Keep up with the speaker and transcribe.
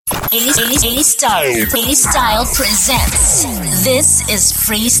A-Style presents. This is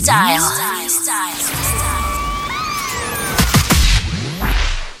Freestyle.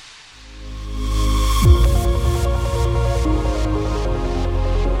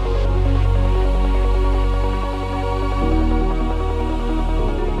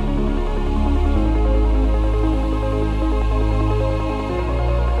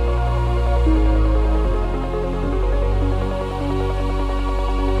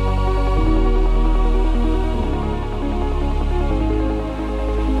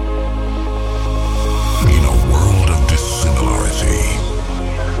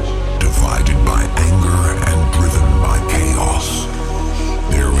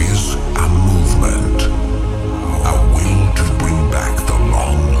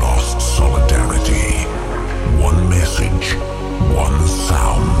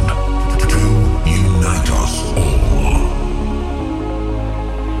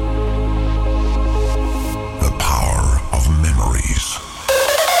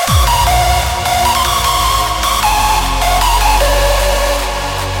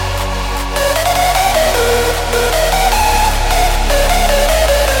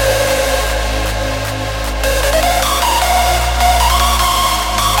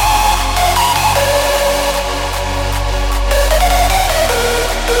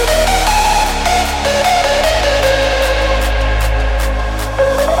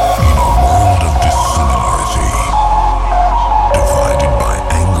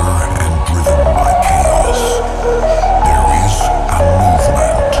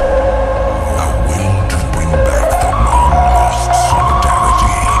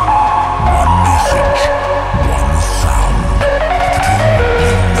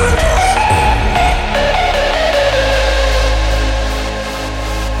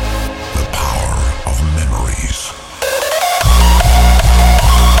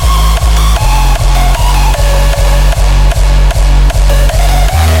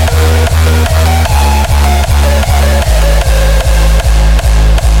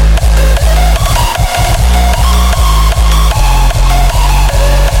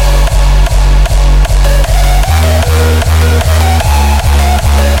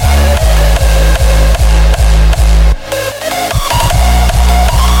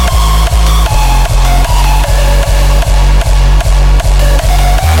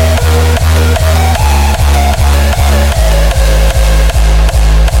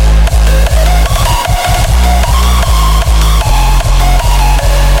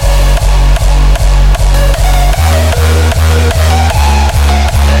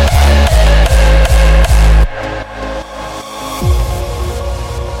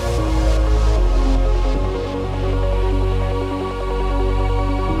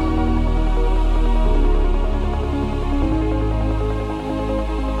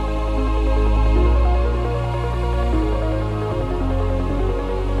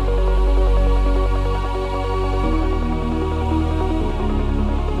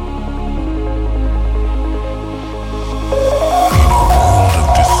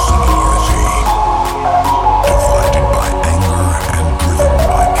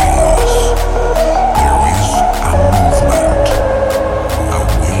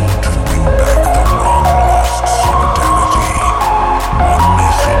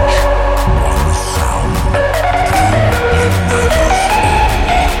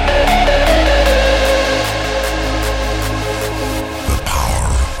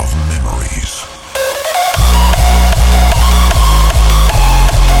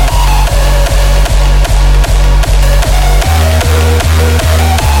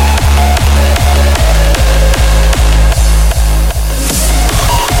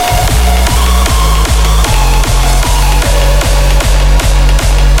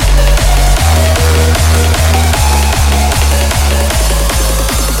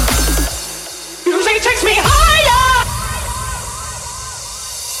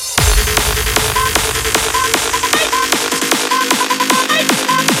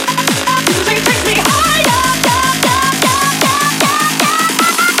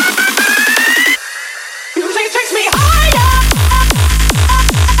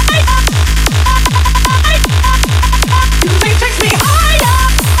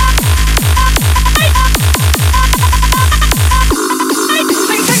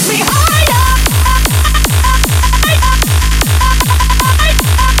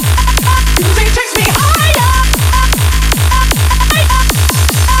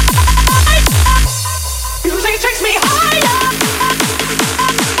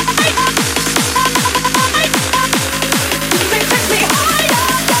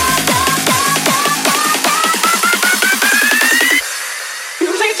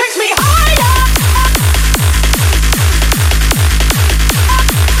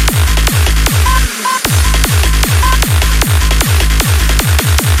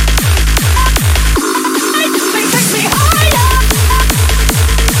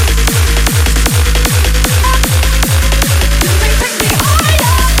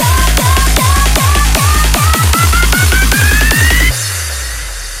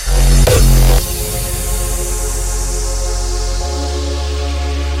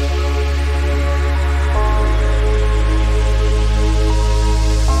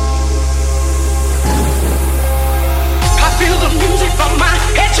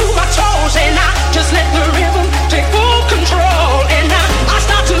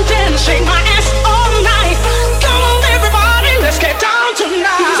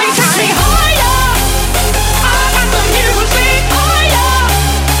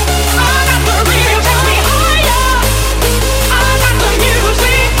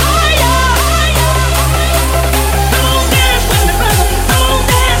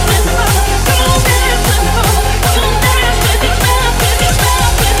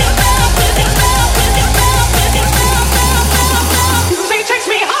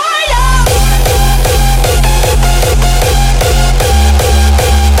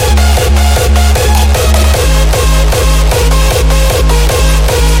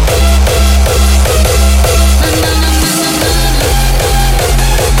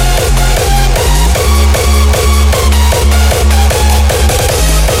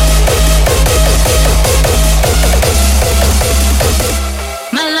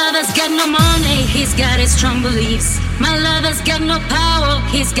 got no power,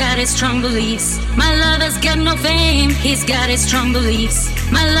 he's got his strong beliefs. My lover's got no fame, he's got his strong beliefs.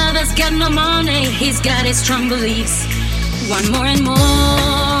 My lover's got no money, he's got his strong beliefs. Want more and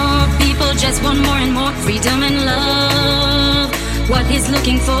more, people just want more and more freedom and love. What he's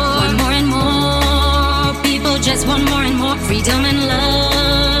looking for, want more and more, people just want more and more freedom and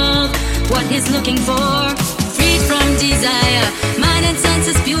love. What he's looking for, freed from desire, mind and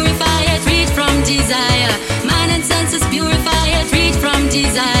senses purify it. Freed from desire, mind and senses purify it. Freed from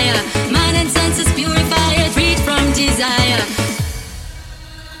desire, mind and senses purify it. Freed from desire.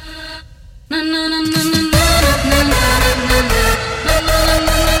 Na na na na na na na na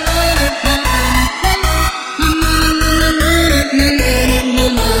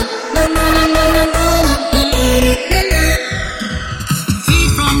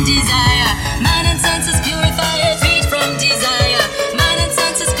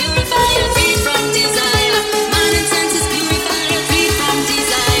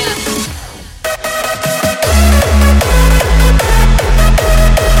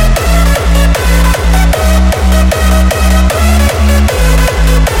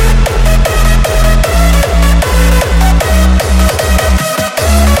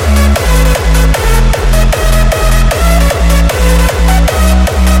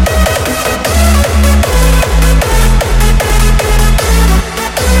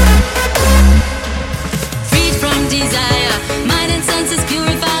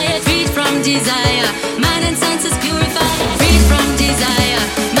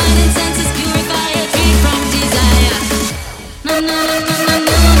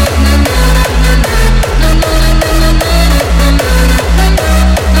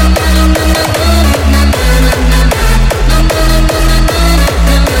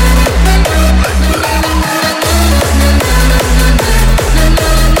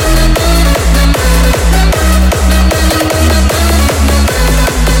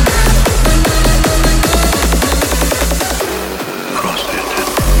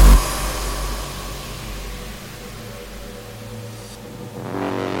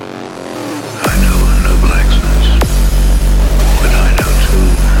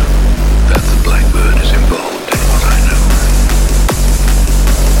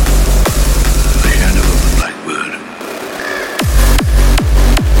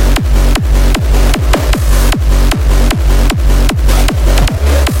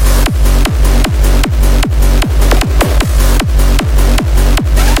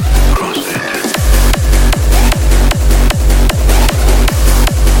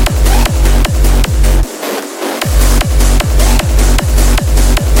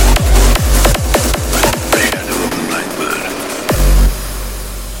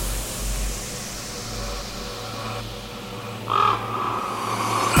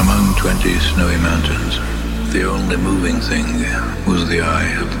Snowy mountains, the only moving thing was the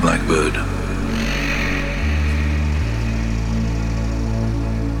eye of the blackbird.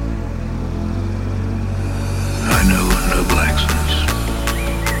 I know noble accents,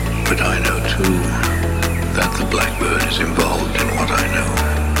 but I know too that the blackbird is involved in what I know.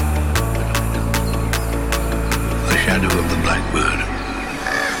 The shadow of the blackbird.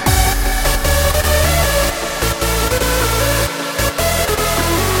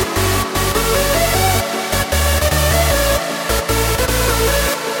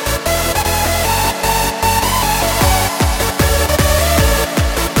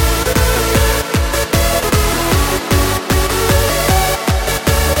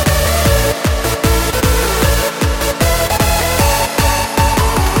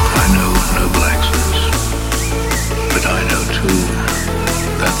 I know noble accents, but I know too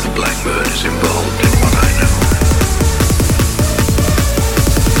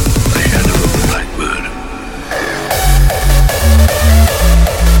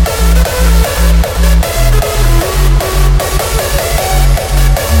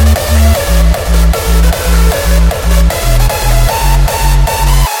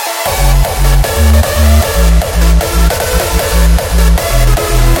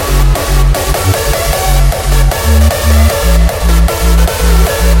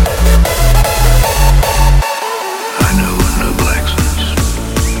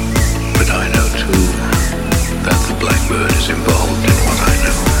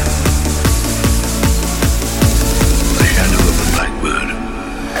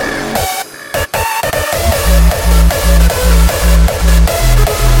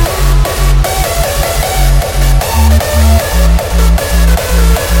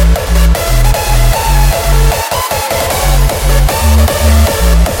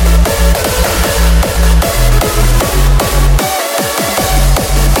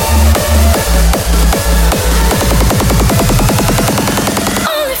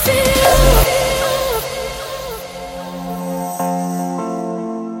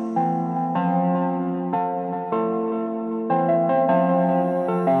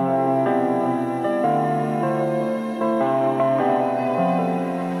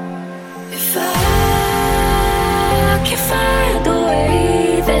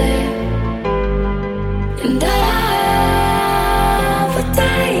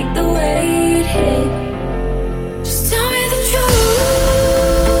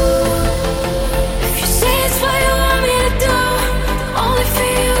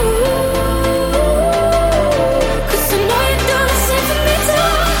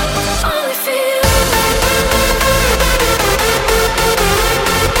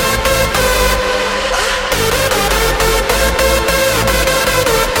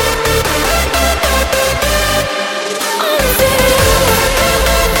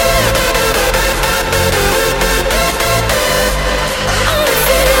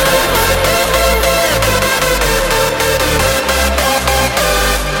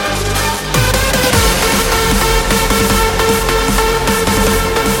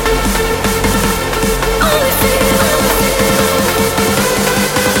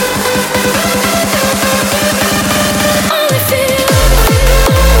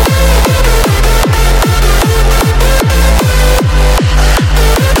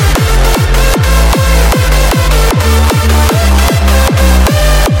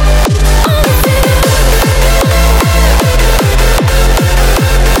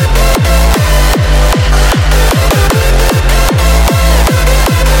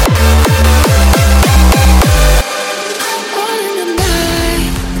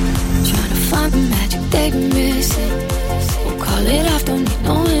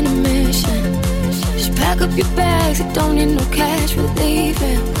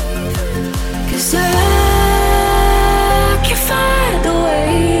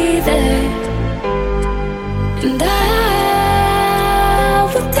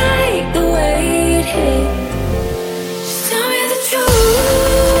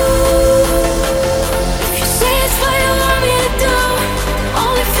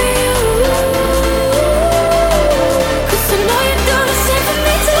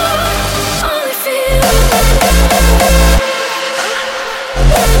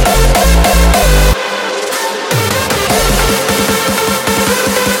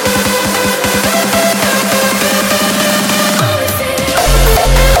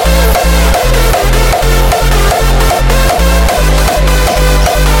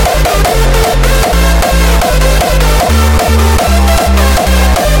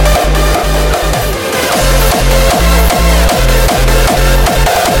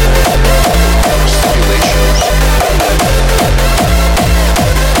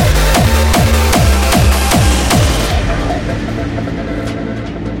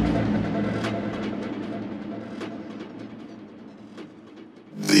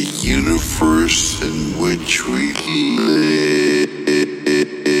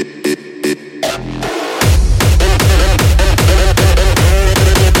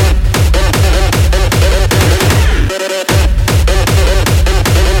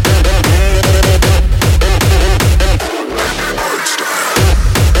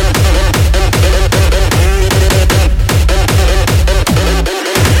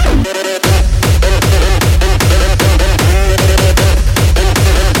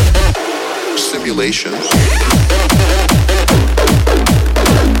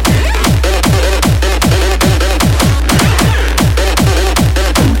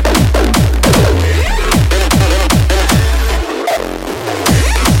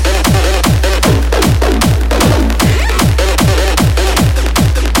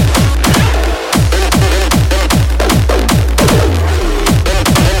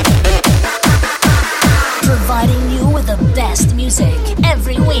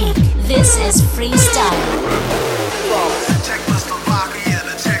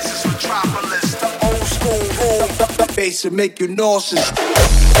To make you nauseous.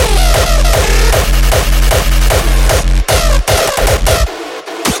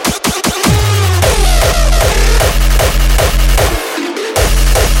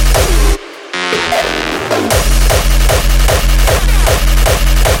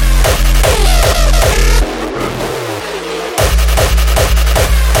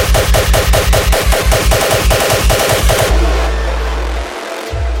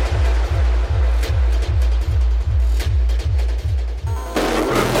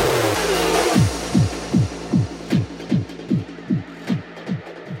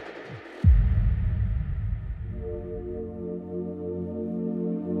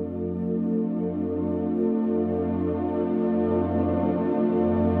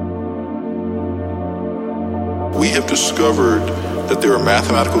 We have discovered that there are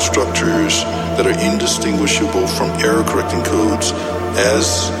mathematical structures that are indistinguishable from error-correcting codes,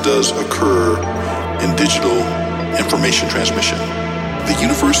 as does occur in digital information transmission. the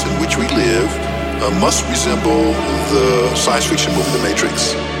universe in which we live must resemble the science fiction movie The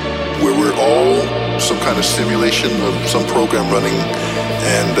Matrix, where we're all some kind of simulation of some program running,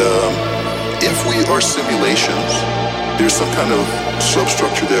 and if we are simulations, there's some kind of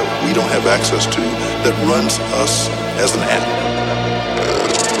substructure that we don't have access to that runs us as an app.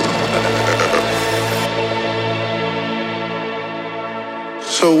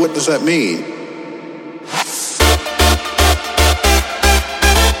 So what does that mean?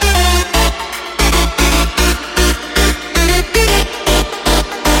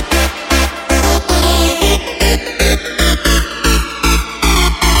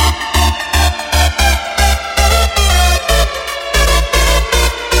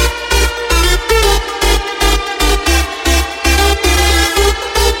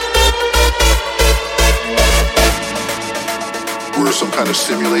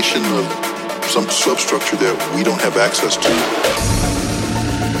 Simulation of some substructure that we don't have access to.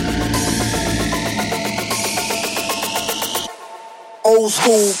 Old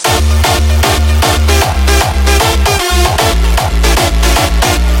school.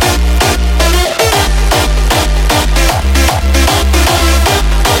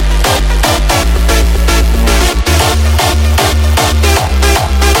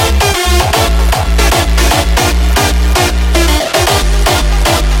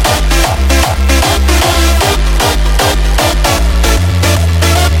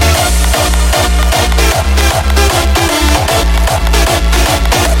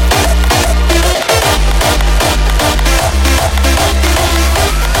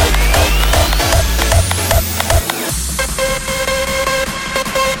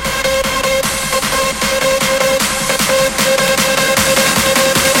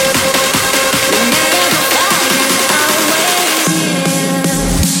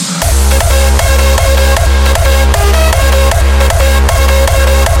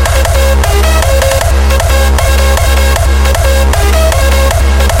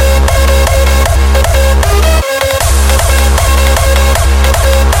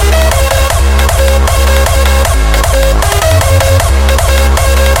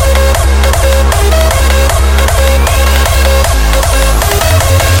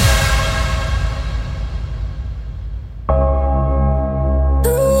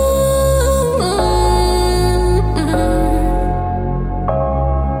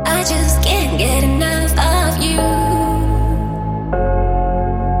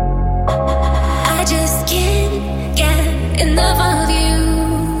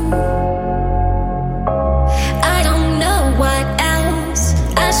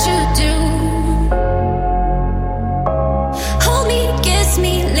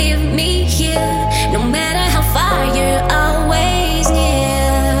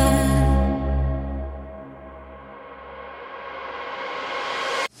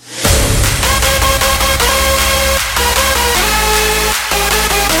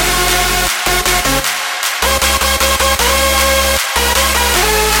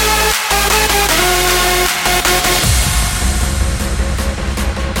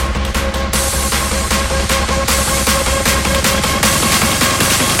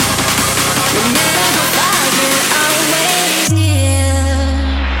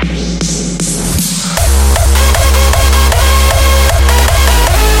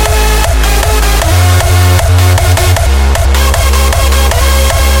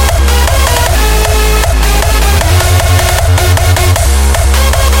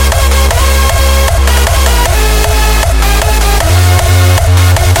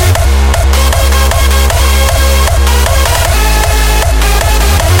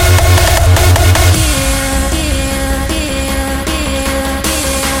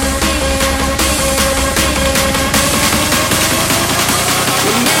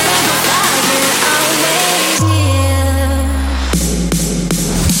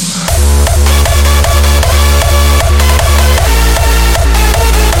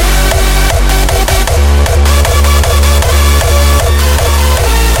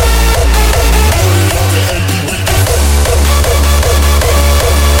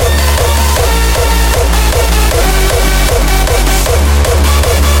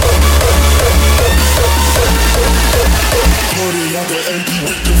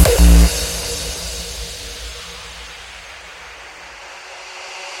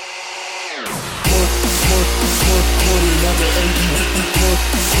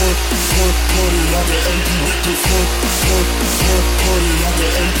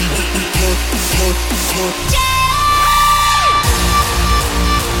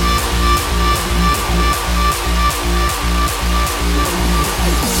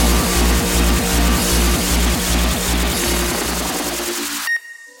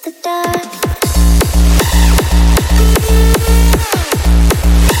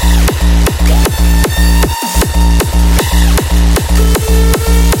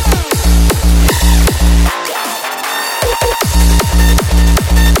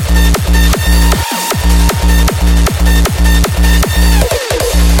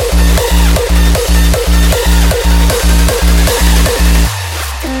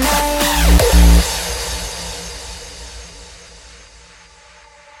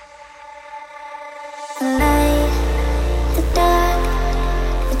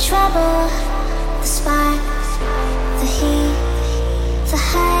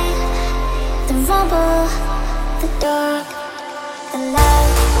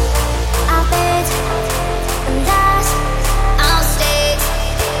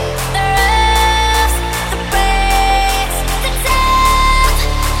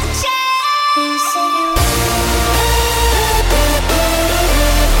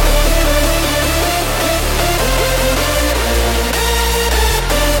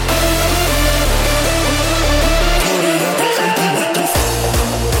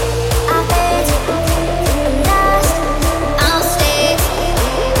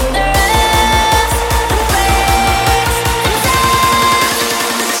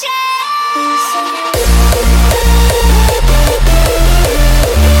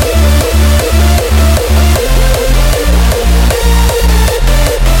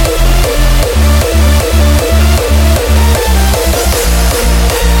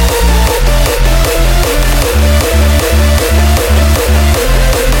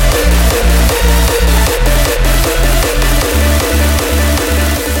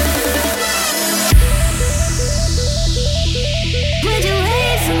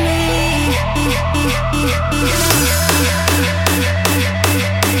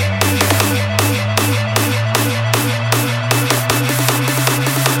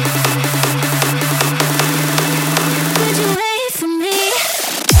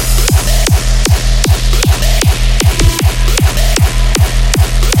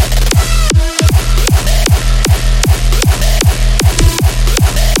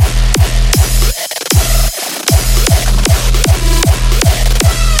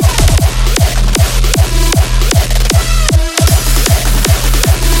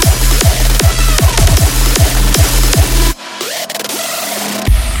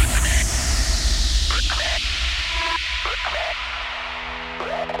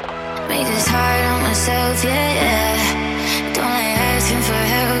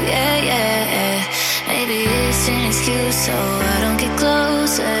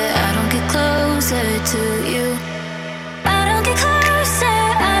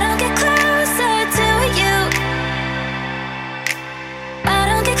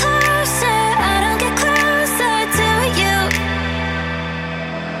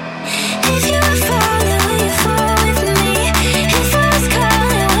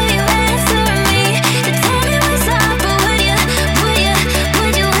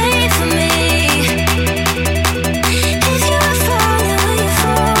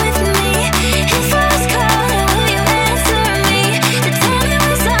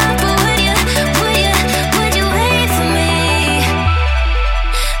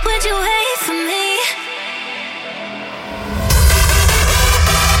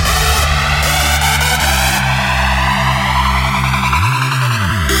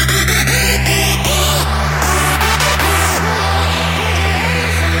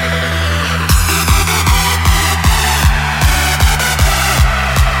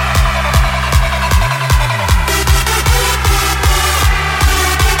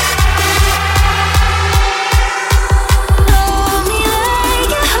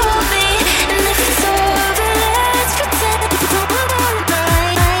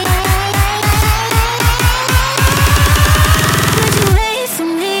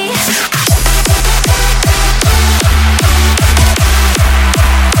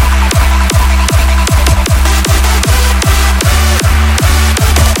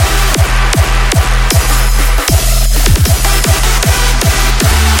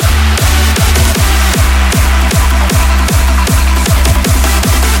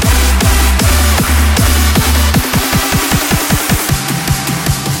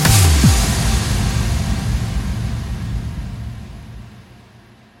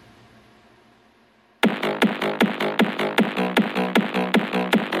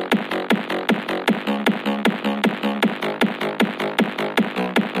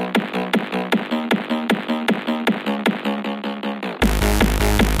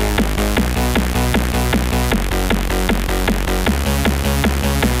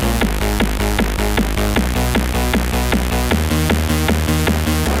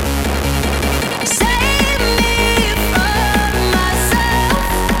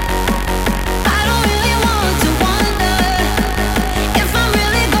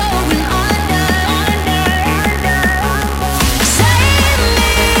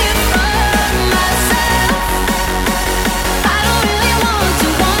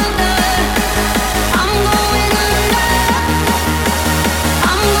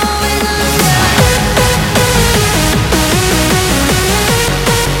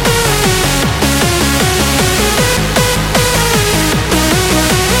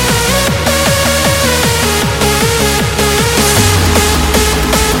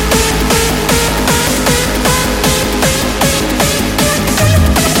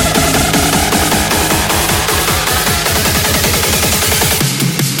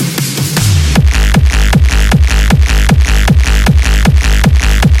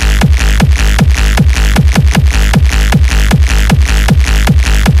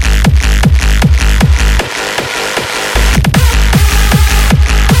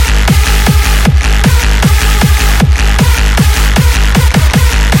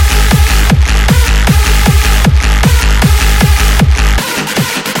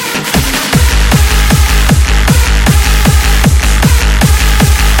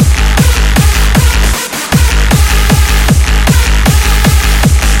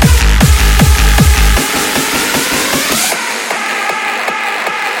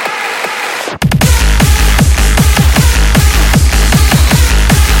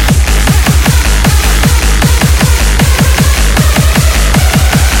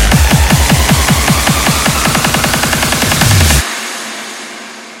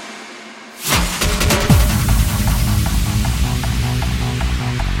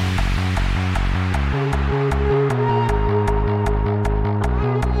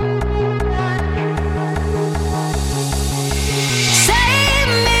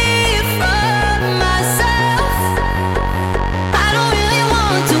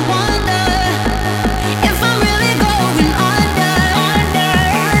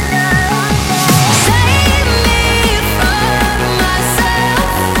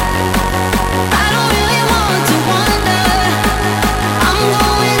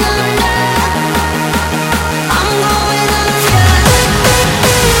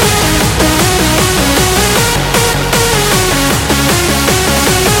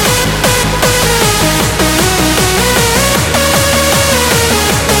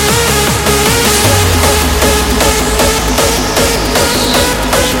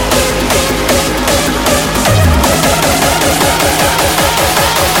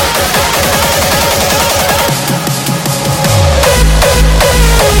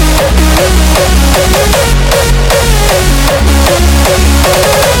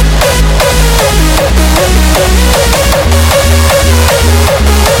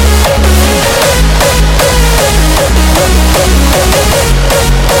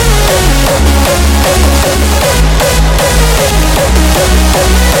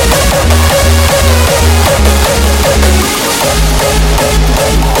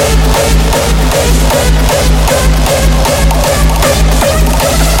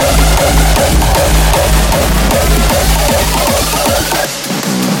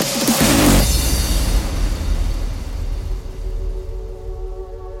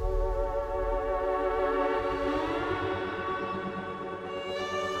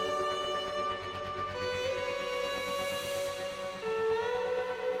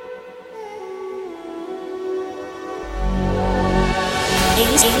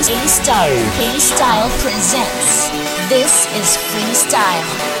 A-Style presents This is Freestyle.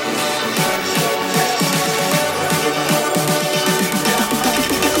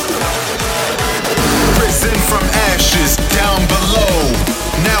 Risen from ashes, down below.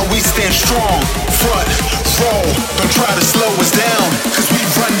 Now we stand strong, front row. Don't try to slow us down, cause we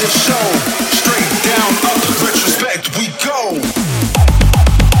run this show. Straight down, up, retrospect, we go.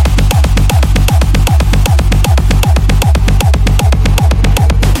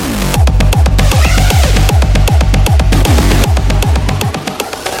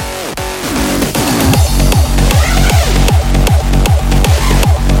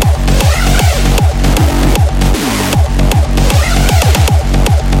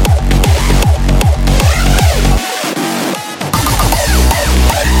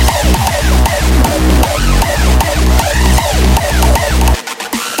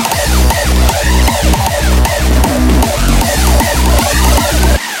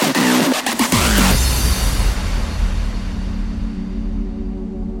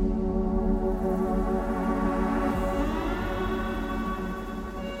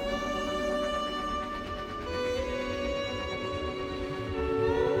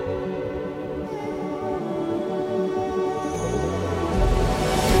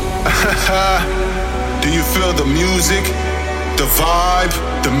 Do you feel the music, the vibe,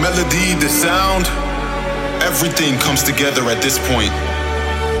 the melody, the sound? Everything comes together at this point.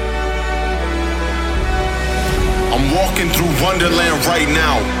 I'm walking through Wonderland right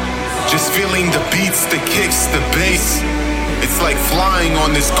now, just feeling the beats, the kicks, the bass. It's like flying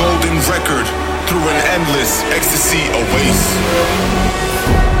on this golden record through an endless ecstasy awaits.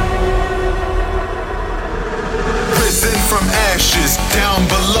 Risen from ashes, down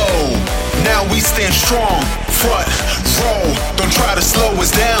below. Now we stand strong, front row. Don't try to slow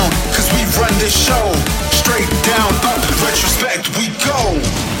us down, cause we run this show. Straight down, up, retrospect, we go.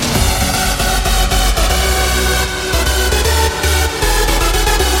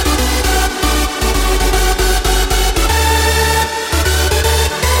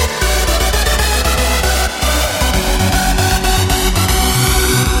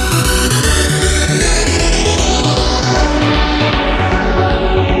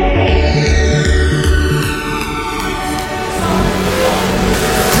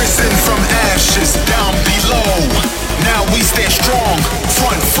 Down below. Now we stand strong,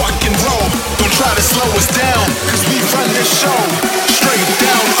 front fucking row. Don't try to slow us down, cause we run this show. Straight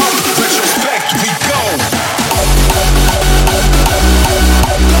down, up, retrospect, we go.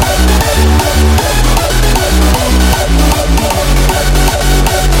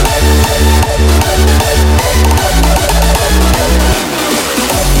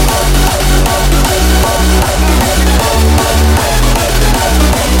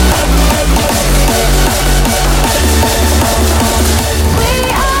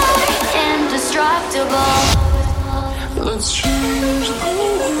 Let's change the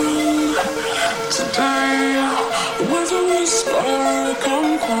world today. With a whisper,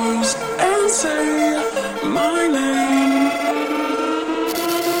 come close and say my name.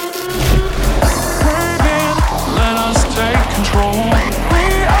 Breathe in, let us take control. We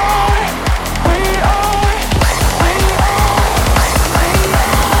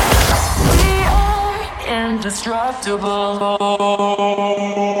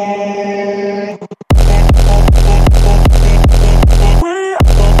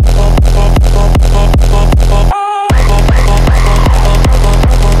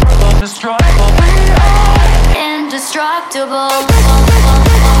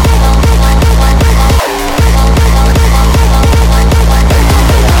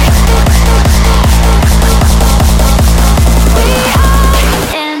are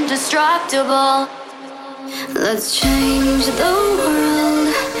indestructible. Let's change the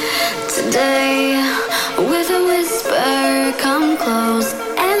world today. With a whisper, come close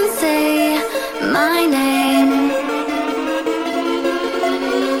and say my name.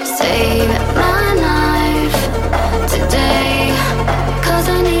 Save my life today, cause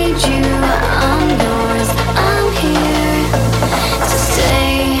I need you, I'm yours, I'm here to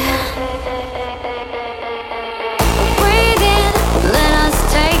stay. Breathe in, let us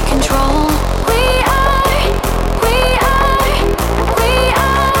take control. We are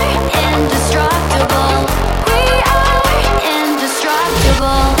indestructible.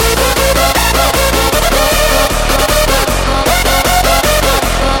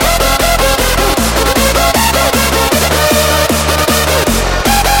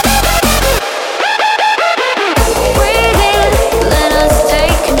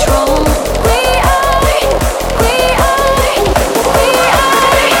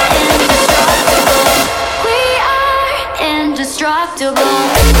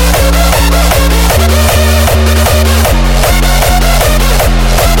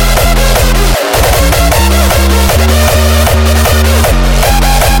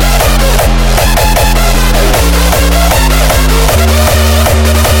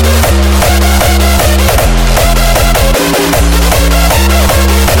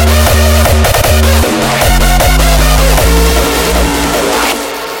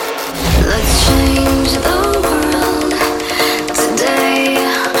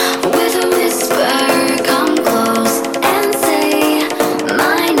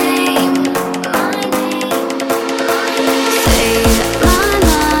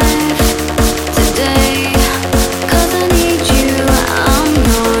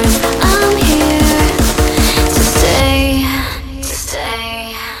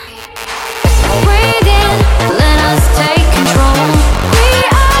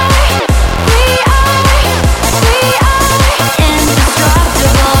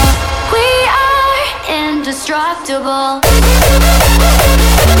 indestructible.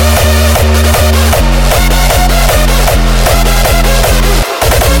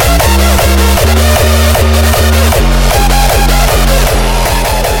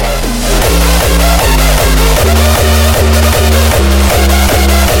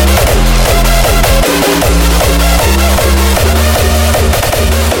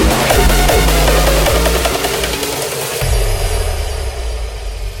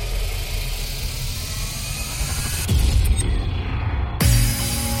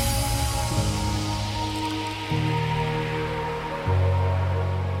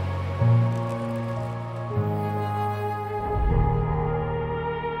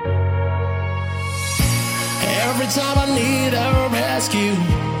 Every time I need a rescue,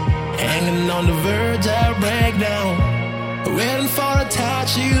 hanging on the verge of breakdown, waiting for a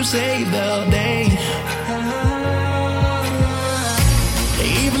touch, you save the day.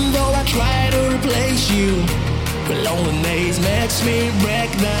 Even though I try to replace you, loneliness makes me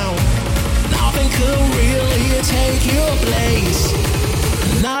break down. Nothing could really take your place.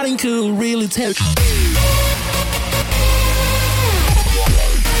 Nothing could really take.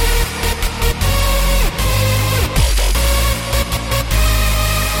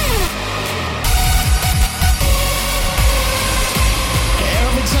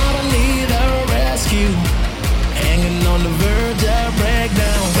 Hanging on the verge of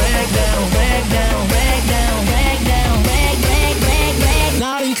breakdown, breakdown, breakdown, breakdown, breakdown, break.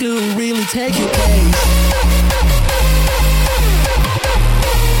 Nothing could really take your place.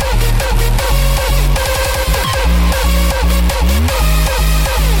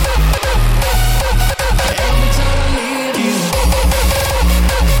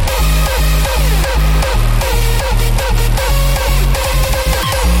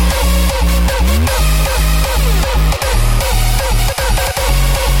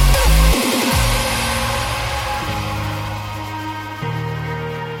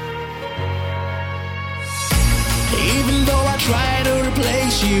 Even though I try to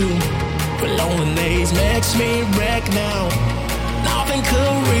replace you, loneliness makes me break down. Nothing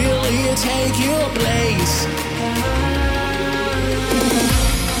could really take your place.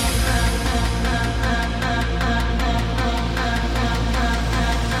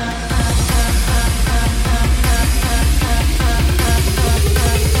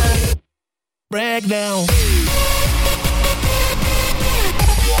 Break down.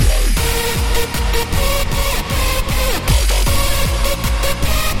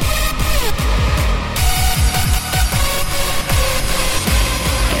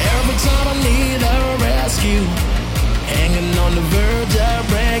 Hanging on the verge of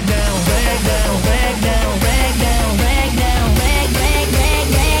breakdown, breakdown, breakdown, breakdown, breakdown,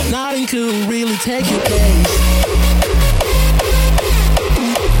 break. Nothing could really take your place.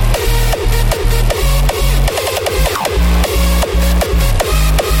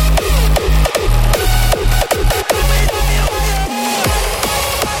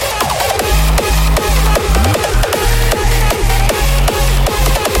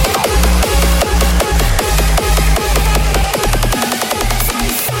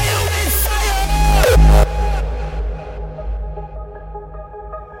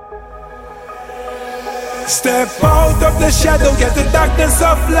 Step out of the shadow, get the darkness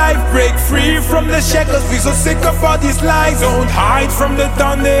of life. Break free from the shackles, we so sick of all these lies. Don't hide from the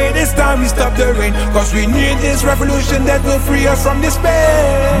thunder, this time we stop the rain. Cause we need this revolution that will free us from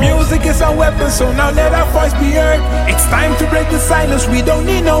despair. Music is our weapon, so now let our voice be heard. It's time to break the silence, we don't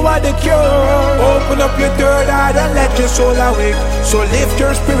need no other cure. Open up your third eye and let your soul awake. So lift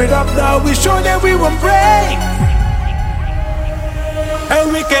your spirit up now, we show that we won't break.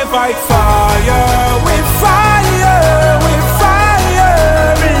 And we can fight fire with fire, with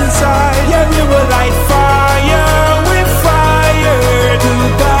fire inside. Yeah, we will light fire with fire to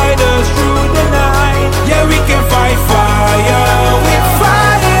guide us through the night. Yeah, we can fight fire with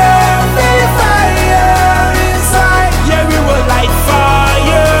fire, with fire inside. Yeah, we will light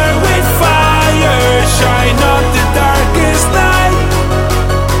fire with fire, shine up the darkest night.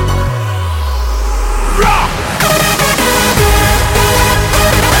 Rock!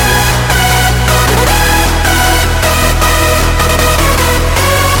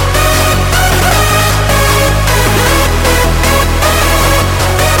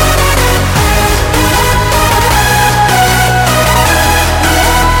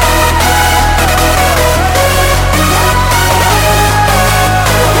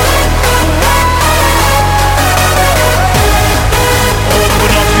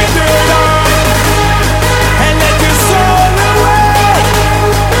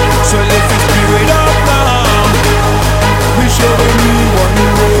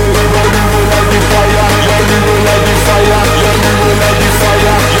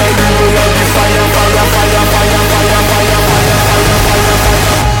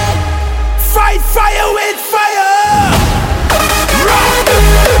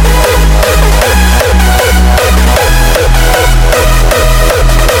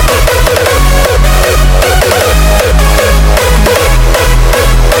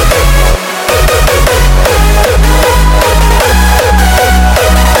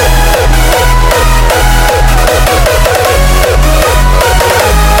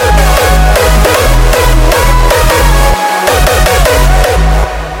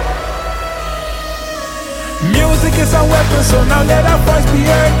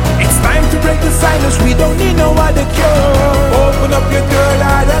 kindness, we don't need no other cure. Open up your third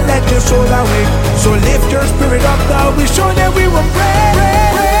eye and let your soul awake. So lift your spirit up now, we show that we will pray.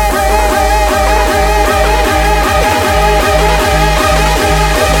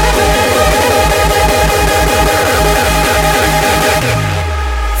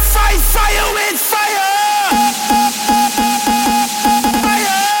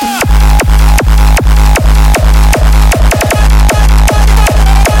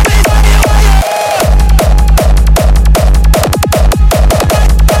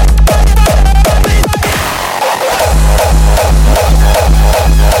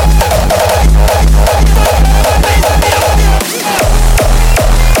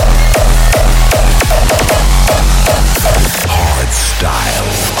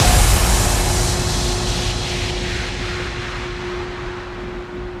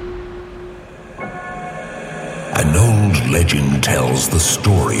 Tells the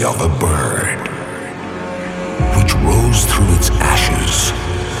story of a bird which rose through its ashes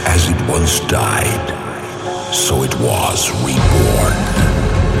as it once died, so it was reborn,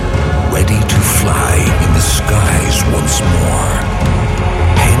 ready to fly in the skies once more.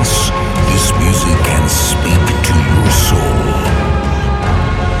 Hence, this music can speak to your soul,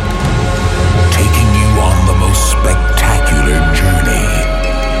 taking you on the most spectacular journey.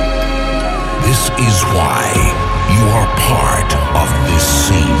 This is why you are part of this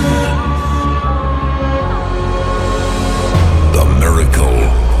scene. The miracle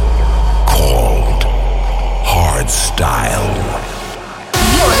called hardstyle.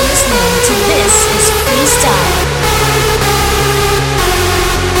 You're listening to This is Freestyle.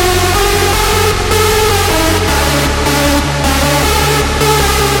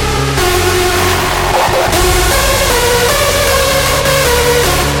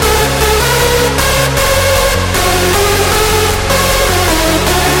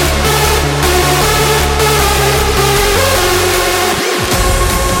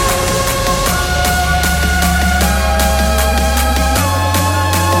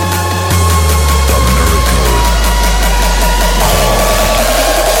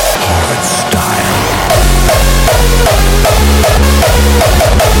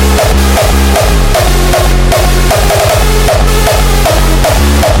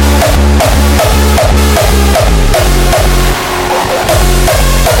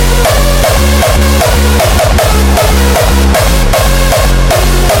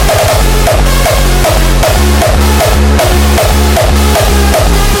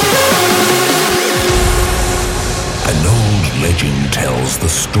 Tells the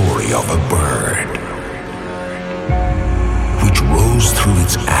story of a bird which rose through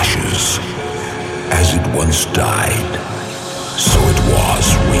its ashes as it once died, so it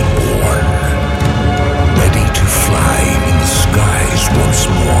was reborn, ready to fly in the skies once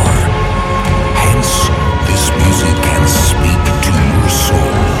more. Hence, this music can speak to your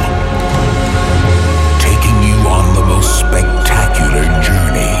soul, taking you on the most spectacular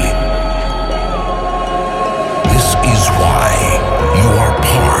journey. This is why you are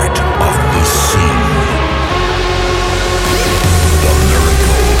part of this scene. The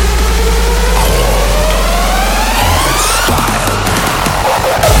miracle called hardstyle.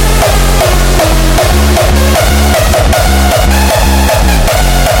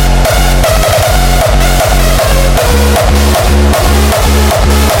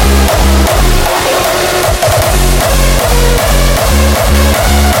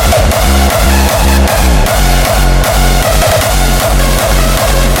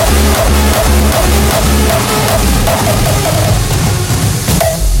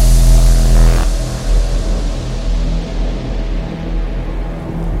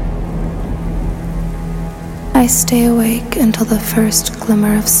 I stay awake until the first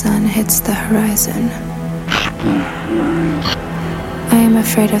glimmer of sun hits the horizon. I am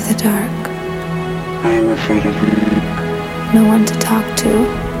afraid of the dark. I am afraid of no one to talk to,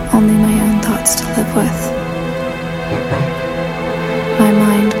 only my own thoughts to live with. My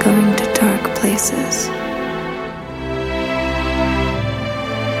mind going to dark places.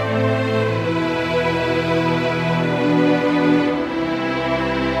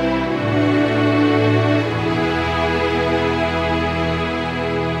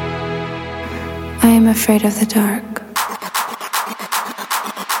 I am afraid of the dark.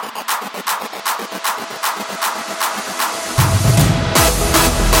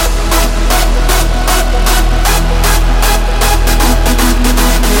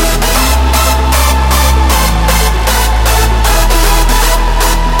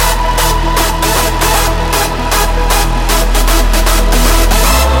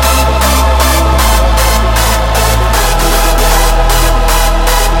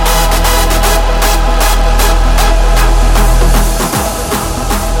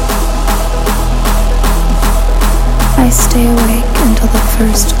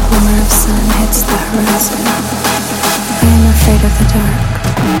 first glimmer of sun hits the horizon. I am afraid of the dark.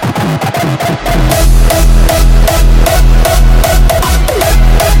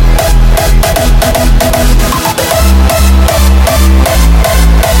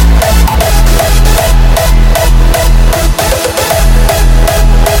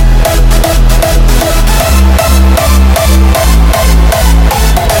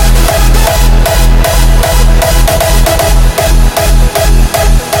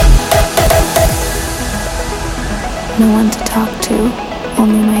 No one to talk to,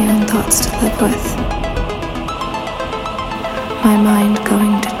 only my own thoughts to live with. My mind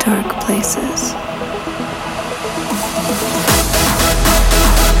going to dark places.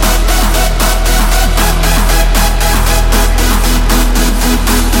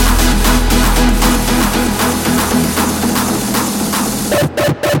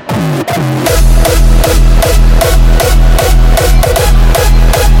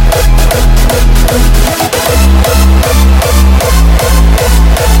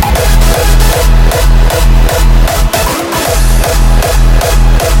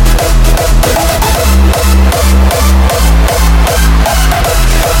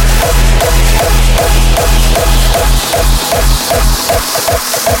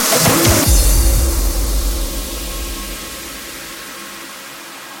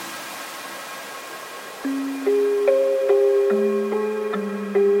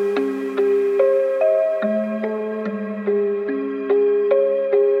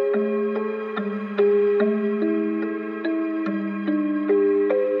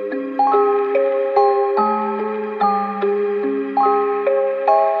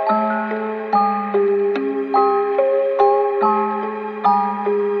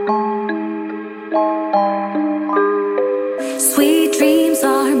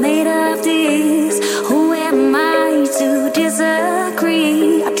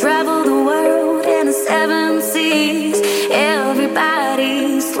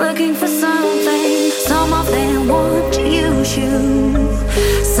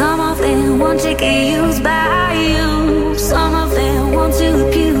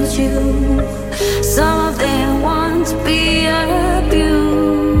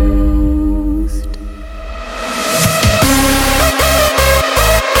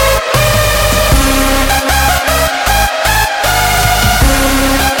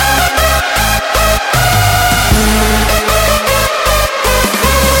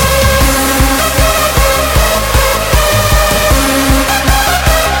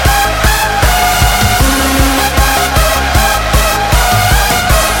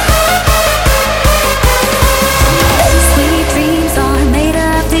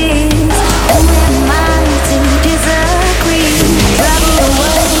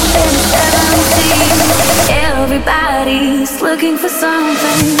 Looking for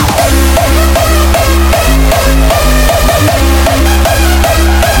something.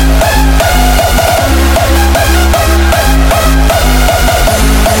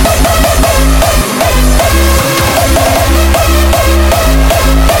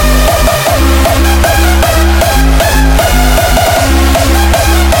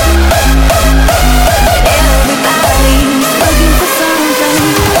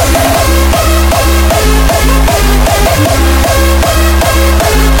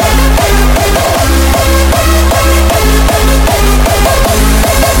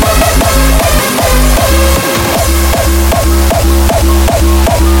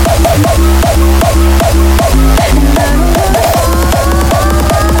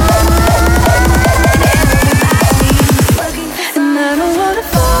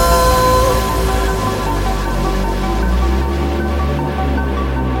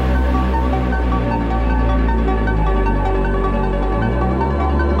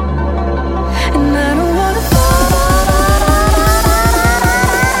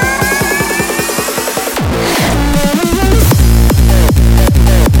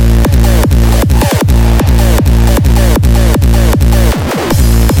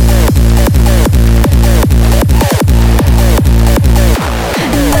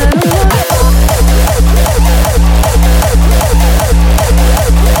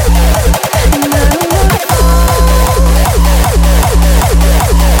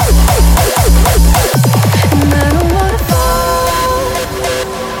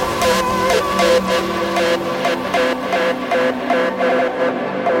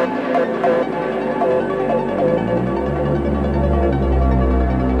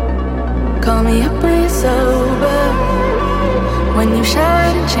 Call me up when you're sober, when you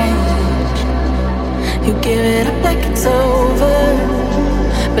shout and change. You give it up like it's over,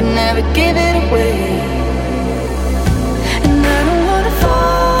 but never give it away. And I don't wanna fall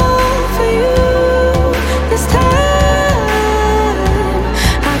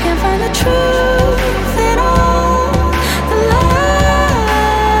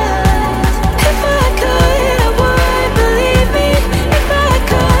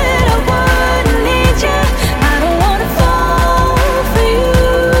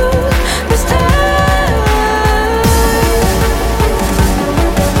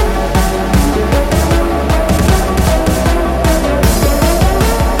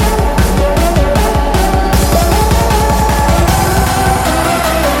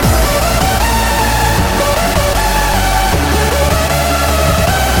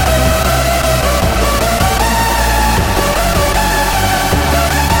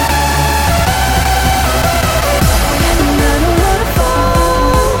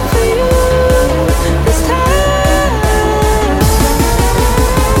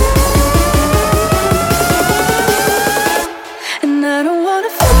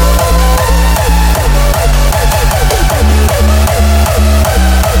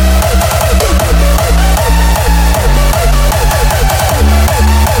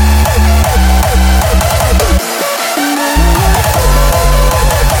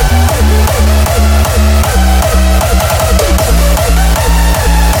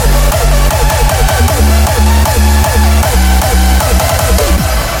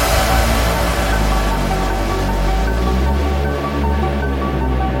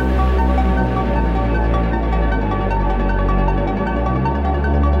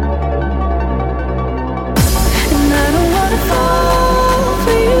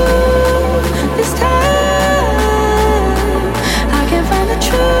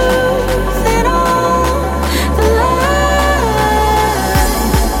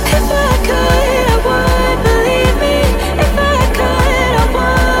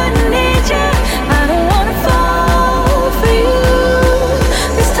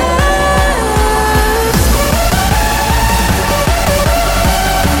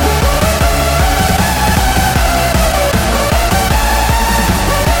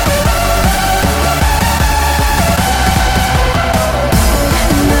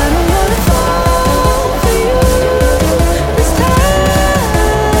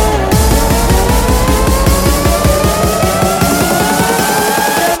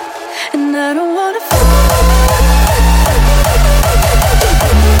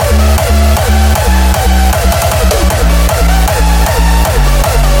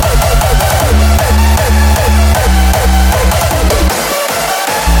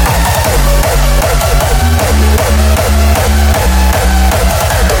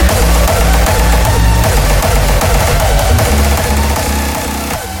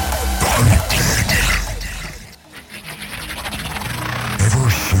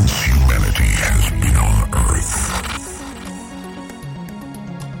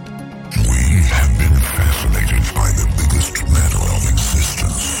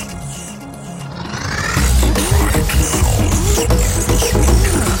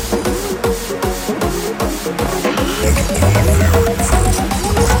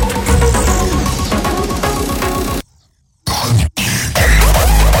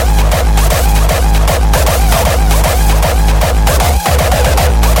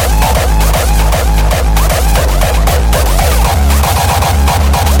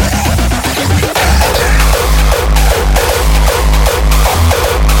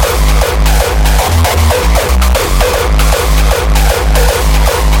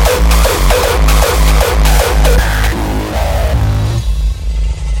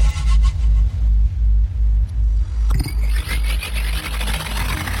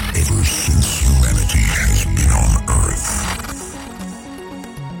ever since humanity has been on Earth.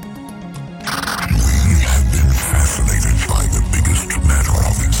 We have been fascinated by the biggest matter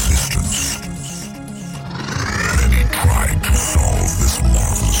of existence. Many tried to solve this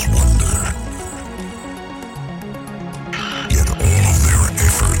marvelous wonder. Yet all of their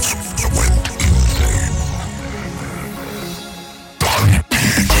efforts went in vain.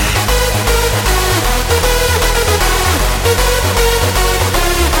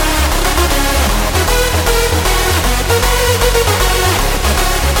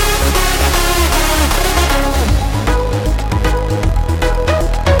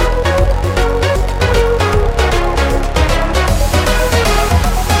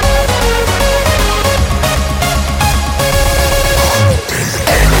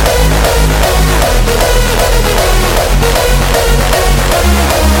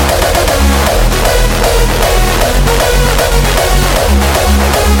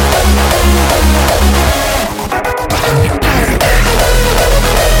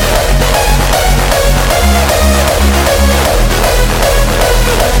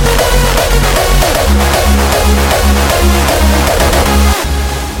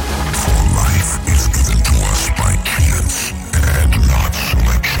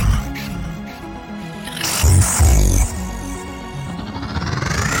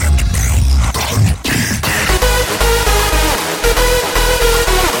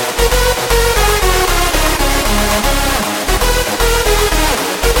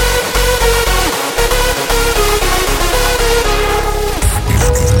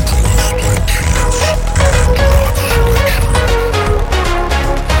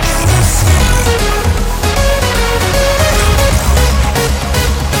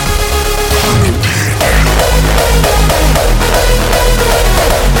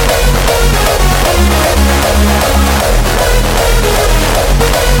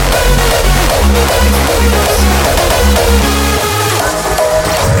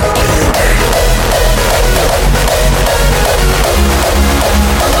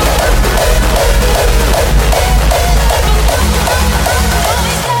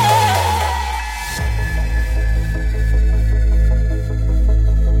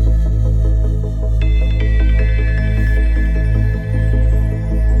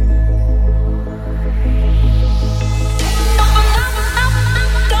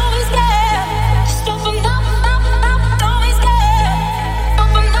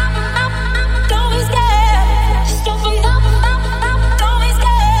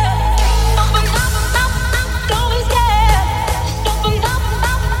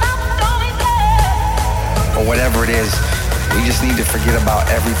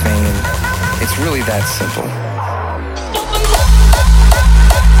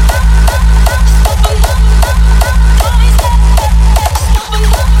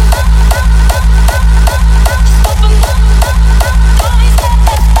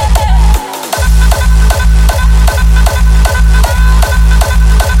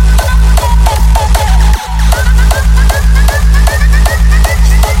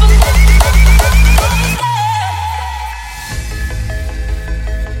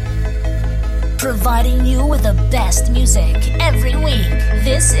 Providing you with the best music every week.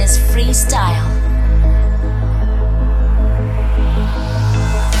 This is Freestyle.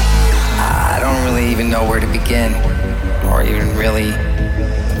 I don't really even know where to begin, or even really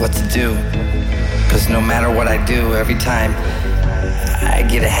what to do. Because no matter what I do, every time I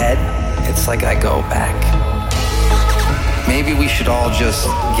get ahead, it's like I go back. Maybe we should all just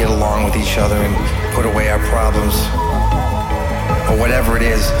get along with each other and put away our problems. Or whatever it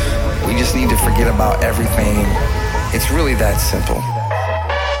is, we just need to forget about everything. It's really that simple.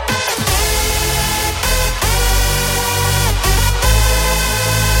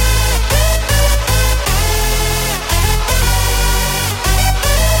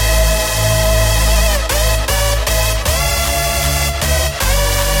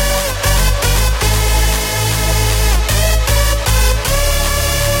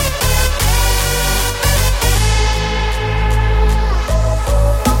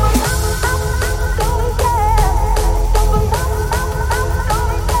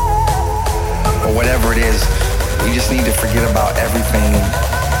 Whatever it is, we just need to forget about everything.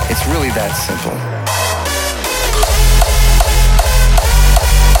 It's really that simple.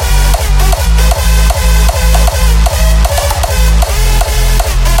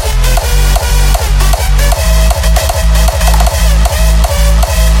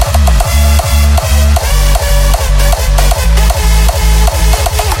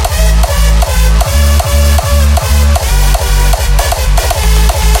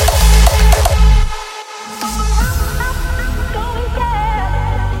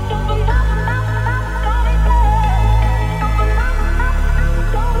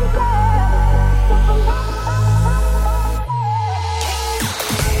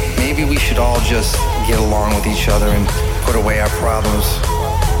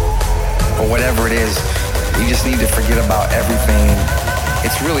 whatever it is. We just need to forget about everything.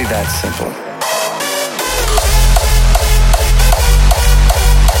 It's really that simple.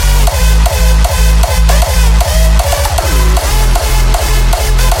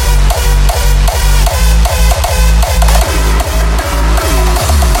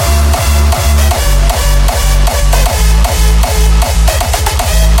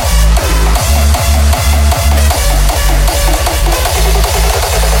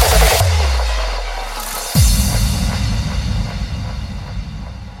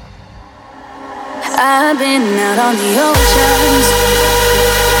 I've been out on the oceans,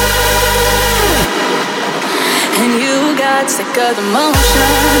 and you got sick of the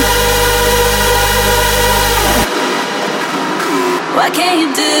motion. What can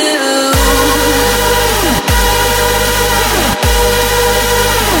you do?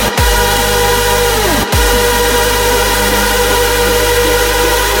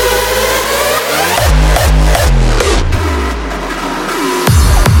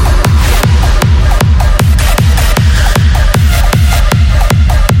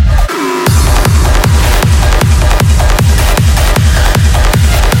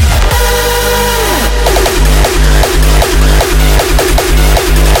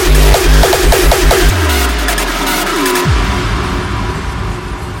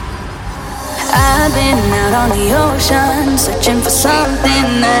 On the ocean, searching for something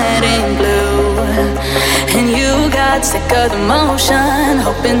that ain't blue. And you got sick of the motion,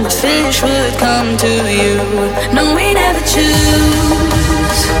 hoping the fish would come to you. No, we never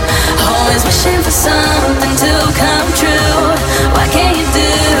choose, always wishing for something to come true. What can you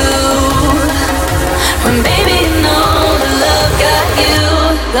do when baby you know the love got you,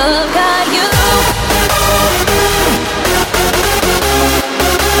 love got you.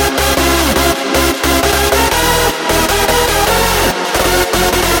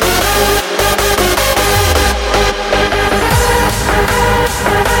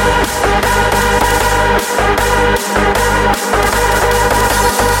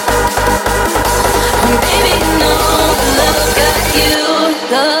 Baby, you know love got you,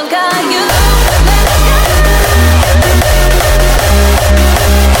 love got you.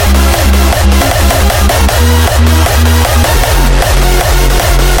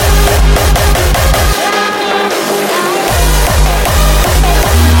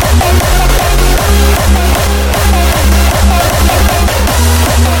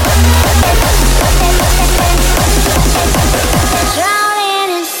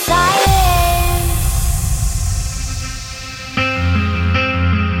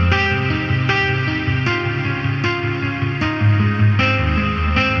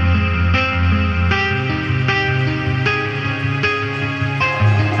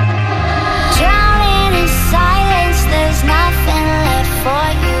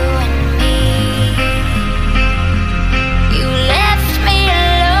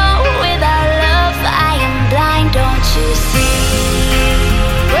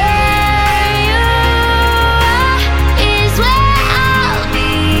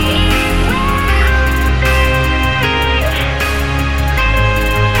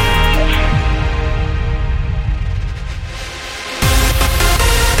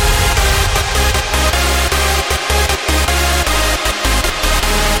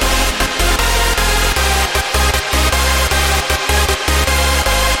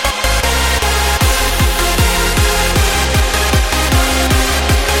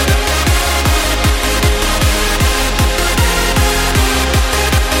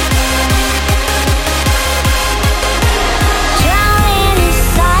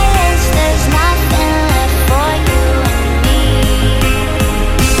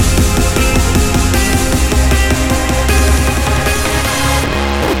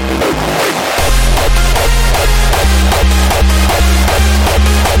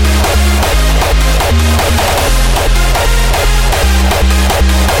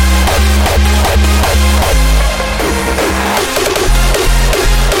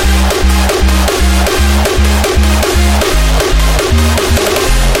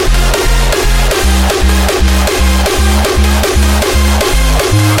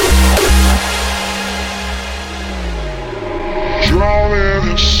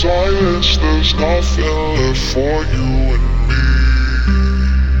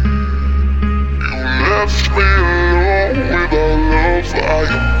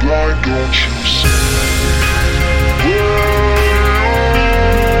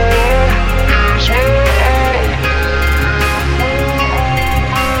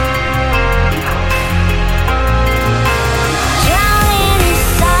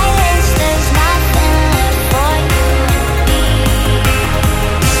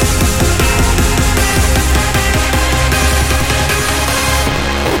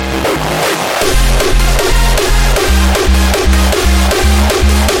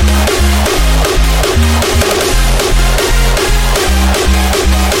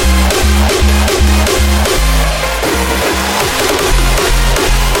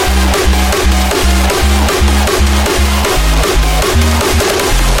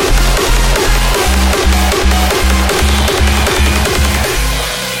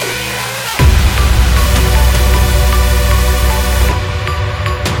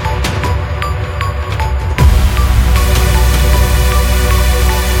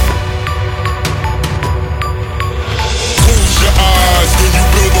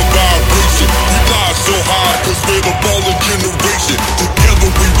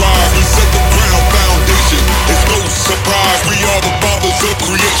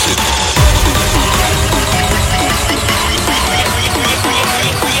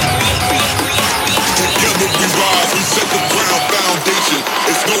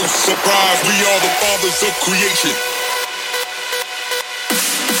 are the fathers of creation.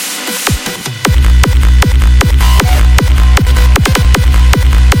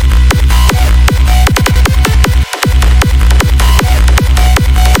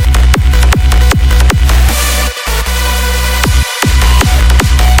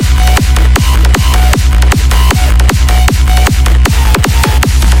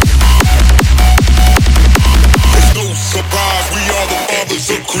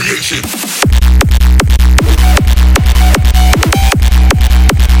 Creation.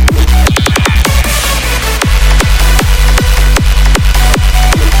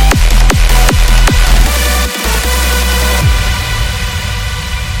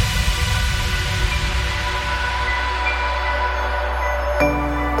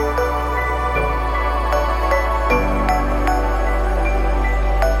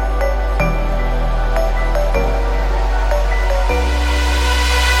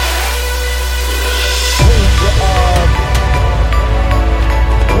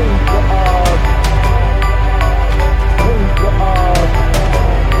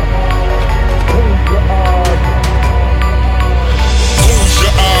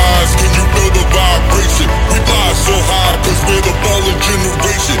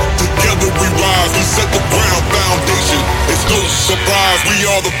 We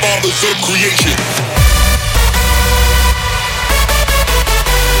are the fathers of creation.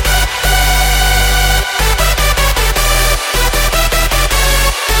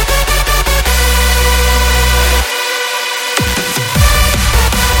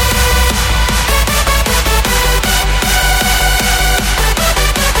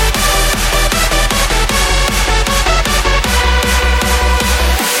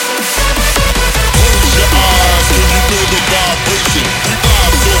 Close your eyes, can you feel the vibration? We fly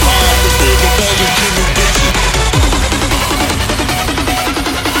so high, cause we're the fallen generation.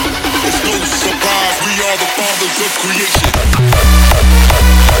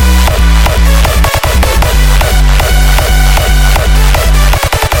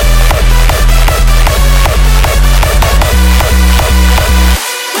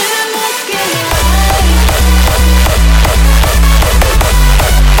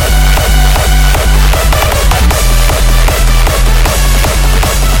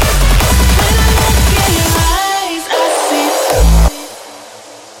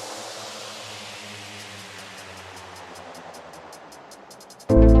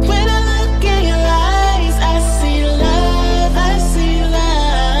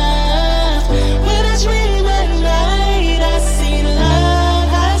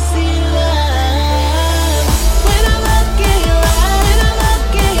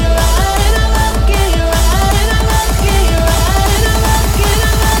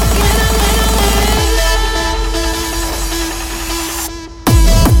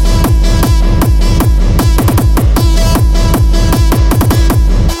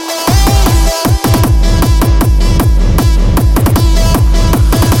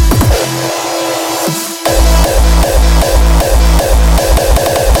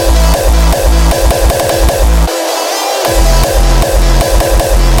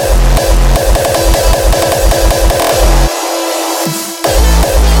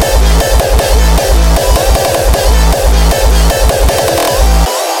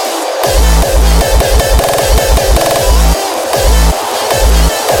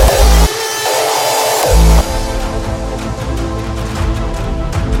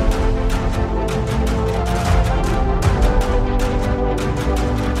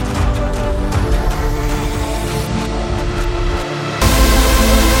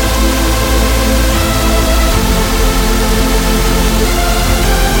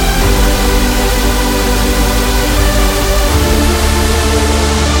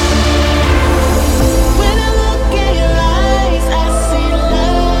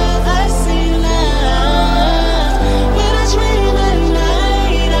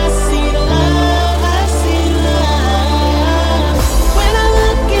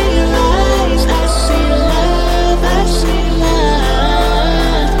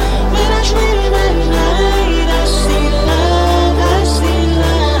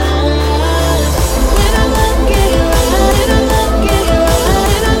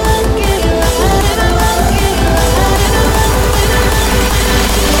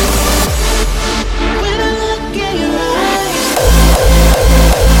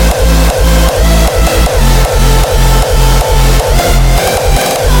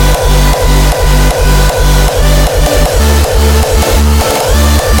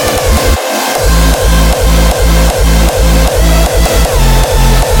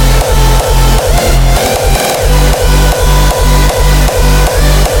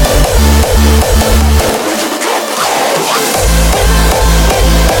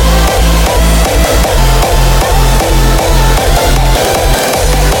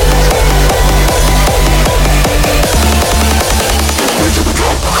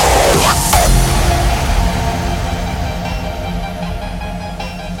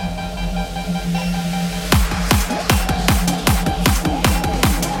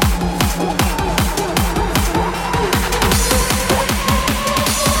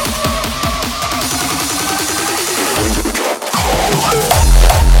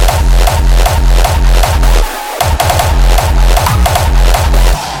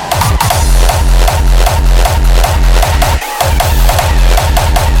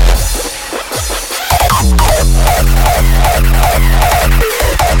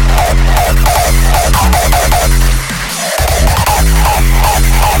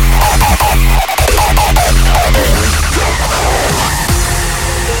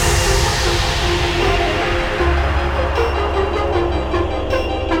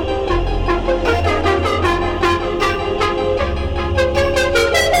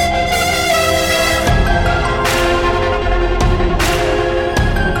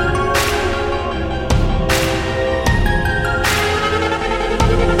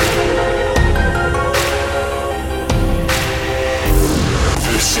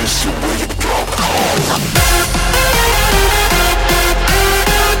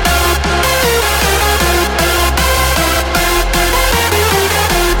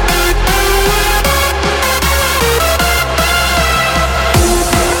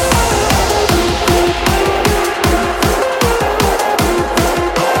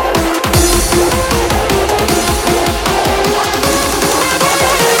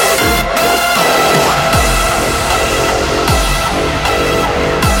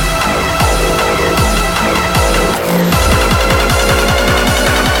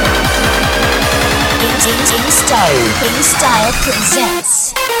 Freestyle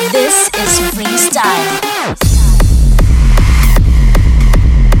presents. This is Freestyle.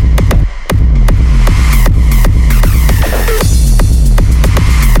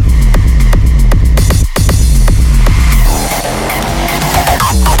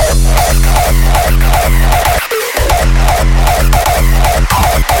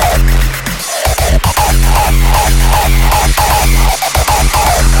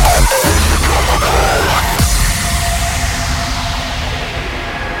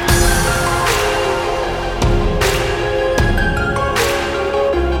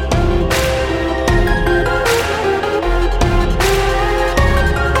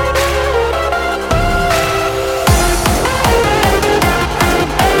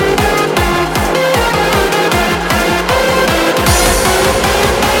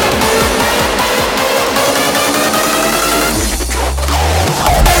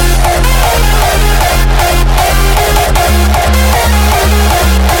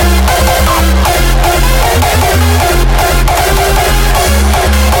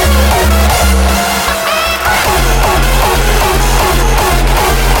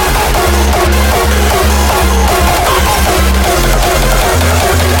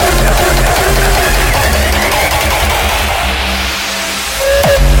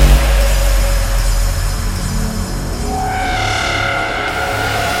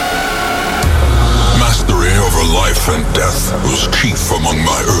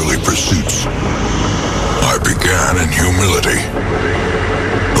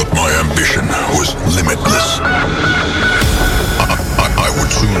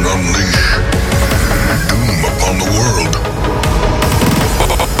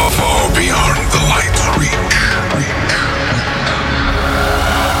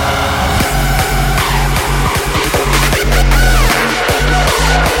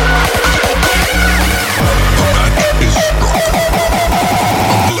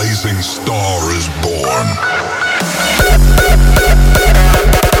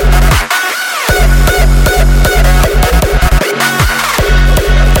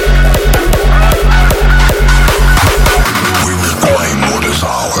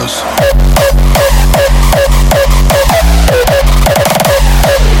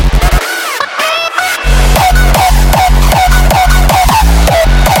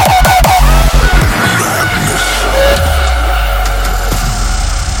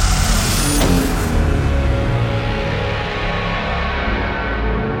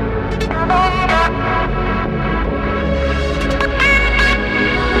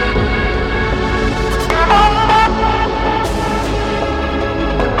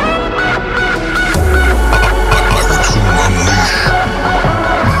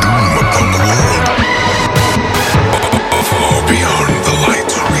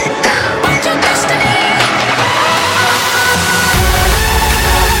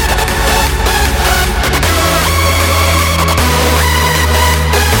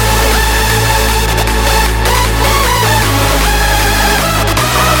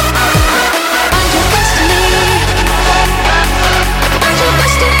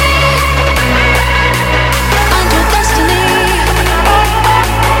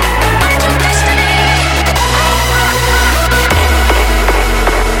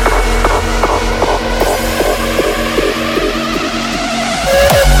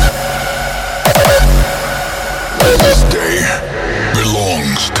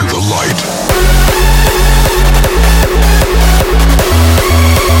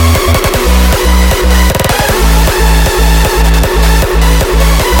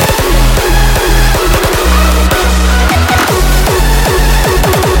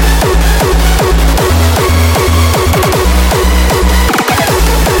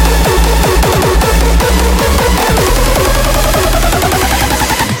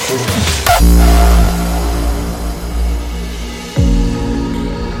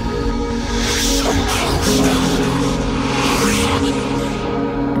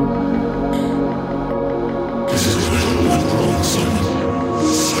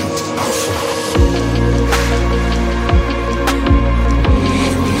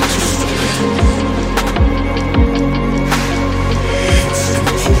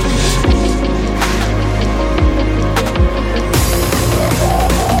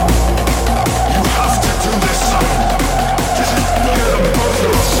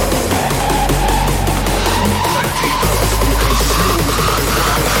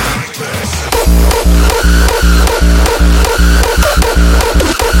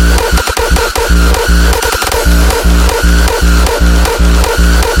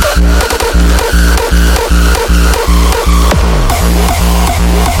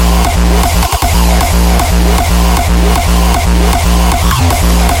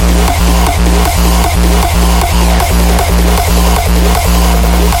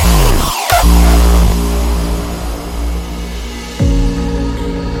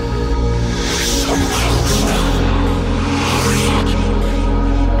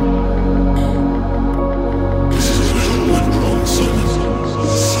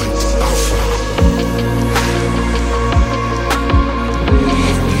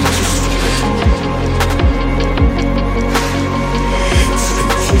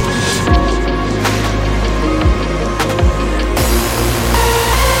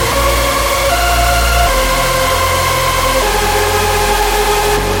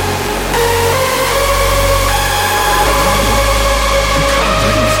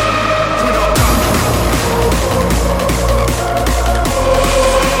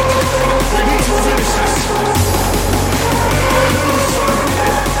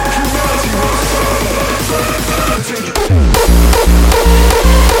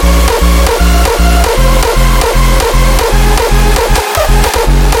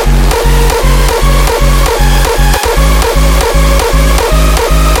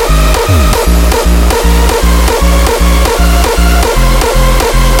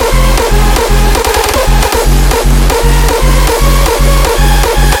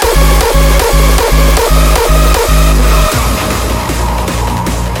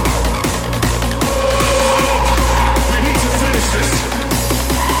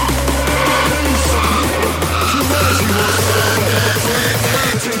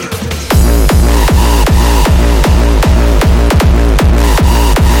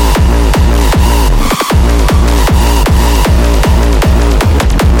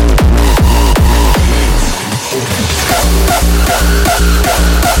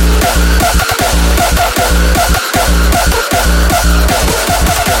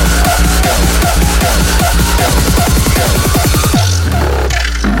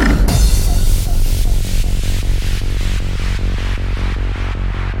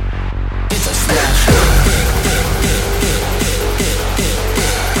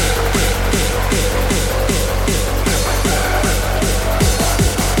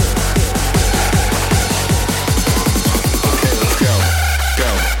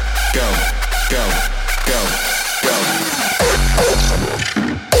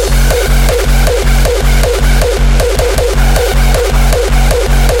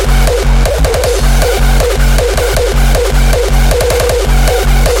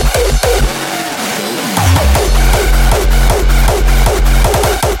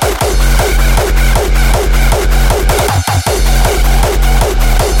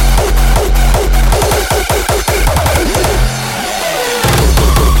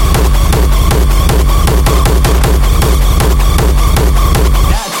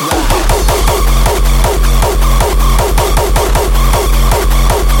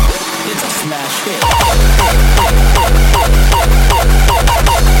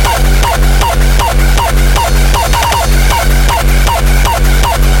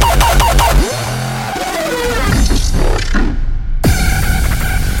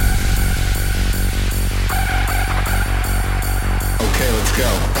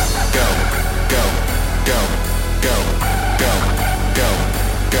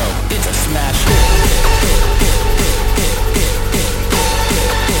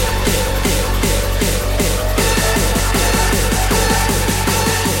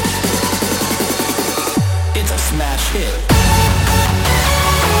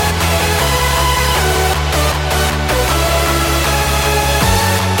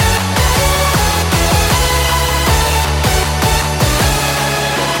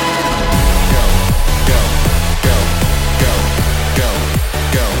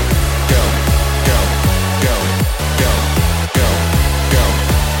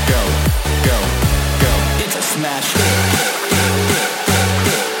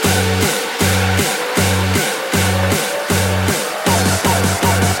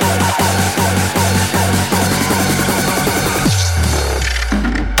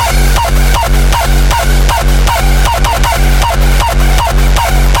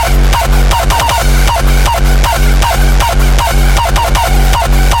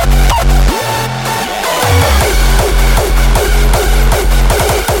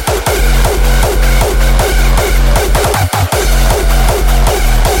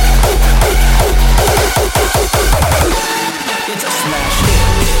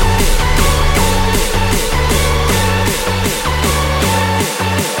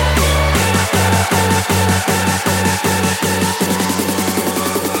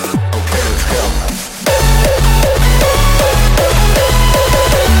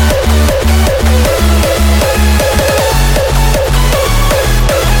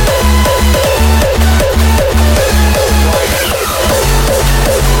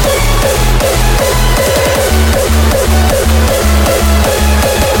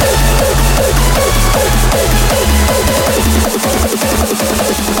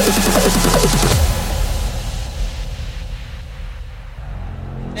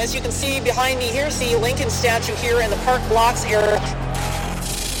 As you can see behind me here, see Lincoln statue here in the park blocks area.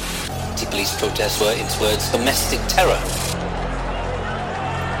 Police protests were, its words, domestic terror.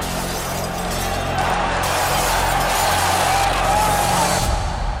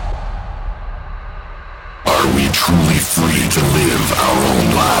 Are we truly free to live our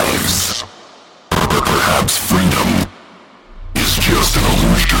own lives? Or perhaps freedom is just an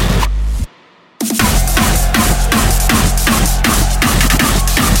illusion?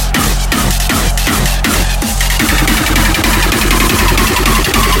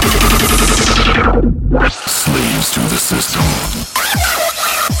 Slaves to the system.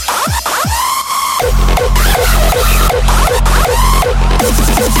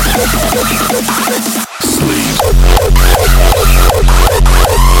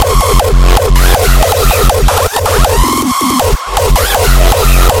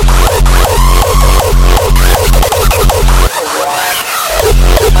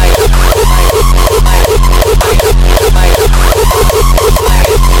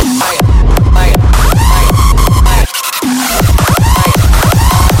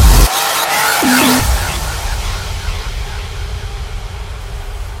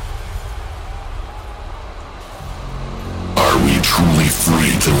 Truly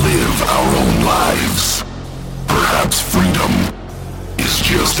free to live our own lives. Perhaps freedom is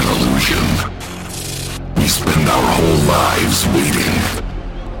just an illusion. We spend our whole lives waiting,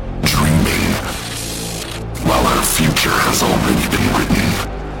 dreaming, while our future has already been written.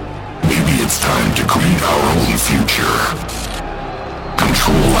 Maybe it's time to create our own future,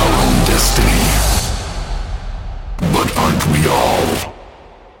 control our own destiny. But aren't we all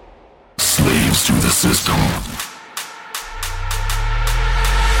slaves system.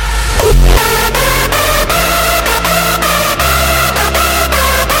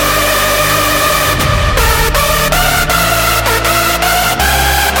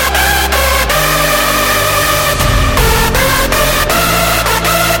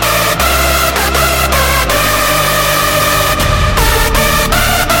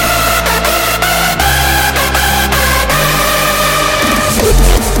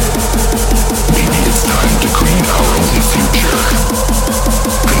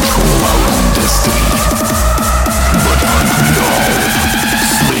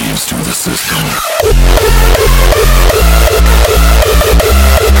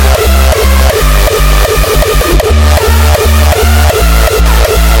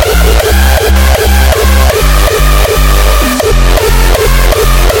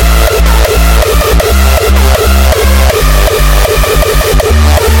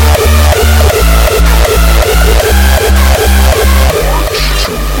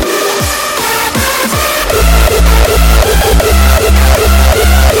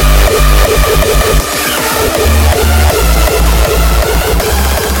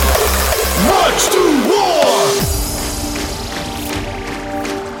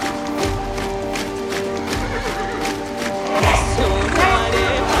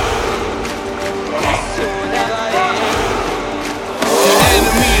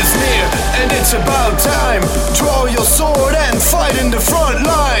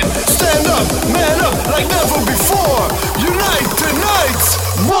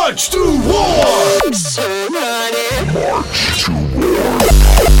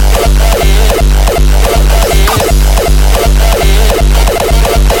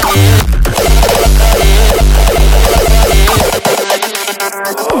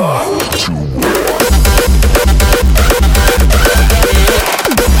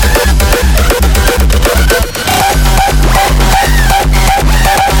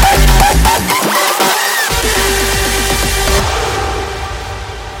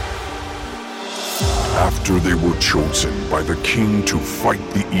 After they were chosen by the king to fight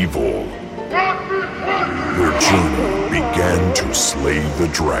the evil, their journey began to slay the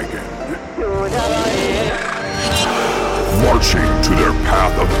dragon. Marching to their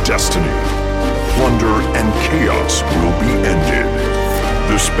path of destiny, plunder and chaos will be ended.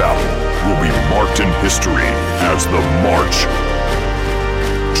 This battle will be marked in history as the March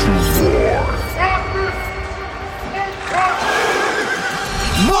to War.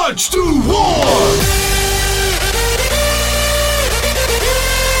 March to War!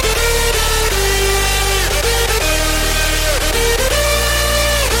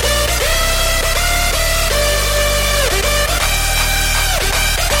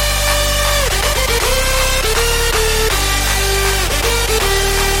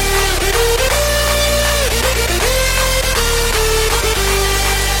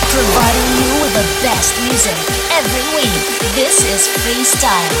 Providing you with the best music every week. This is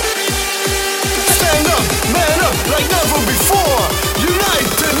Freestyle. Stand up, man up like never before.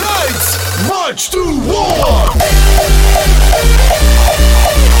 Unite tonight's March to War.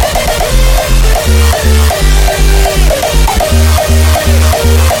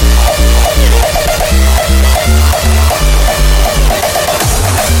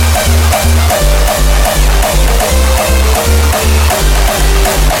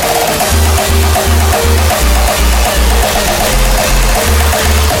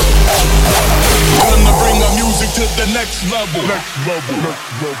 Gonna bring our music to the next level.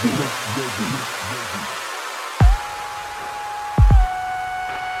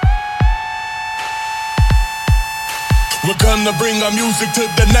 We're gonna bring our music to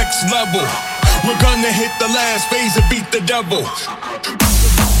the next level. We're gonna hit the last phase and beat the devil. Gonna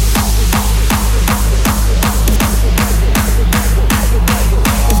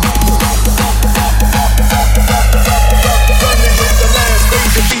hit the last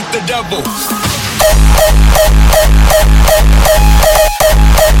phase and beat the devil.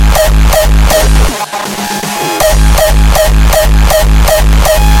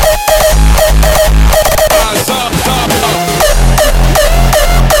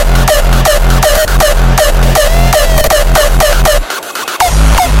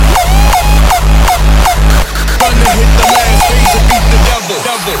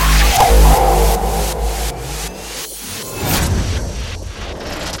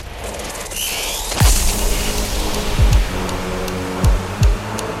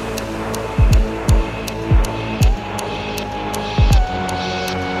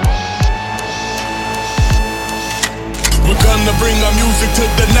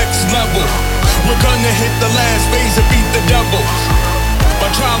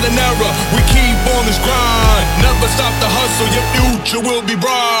 stop the hustle, your future will be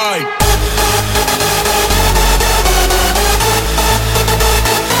bright.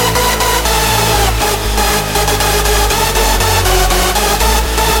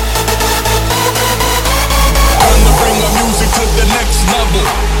 Gonna bring our music to the next level.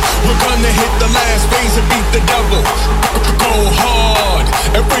 We're gonna hit the last phase and beat the devil. Go hard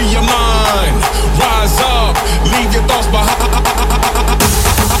and free your mind. Rise up, leave your thoughts behind.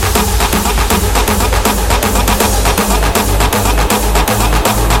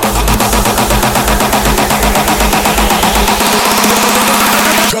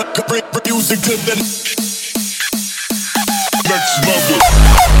 Bring music to the next level.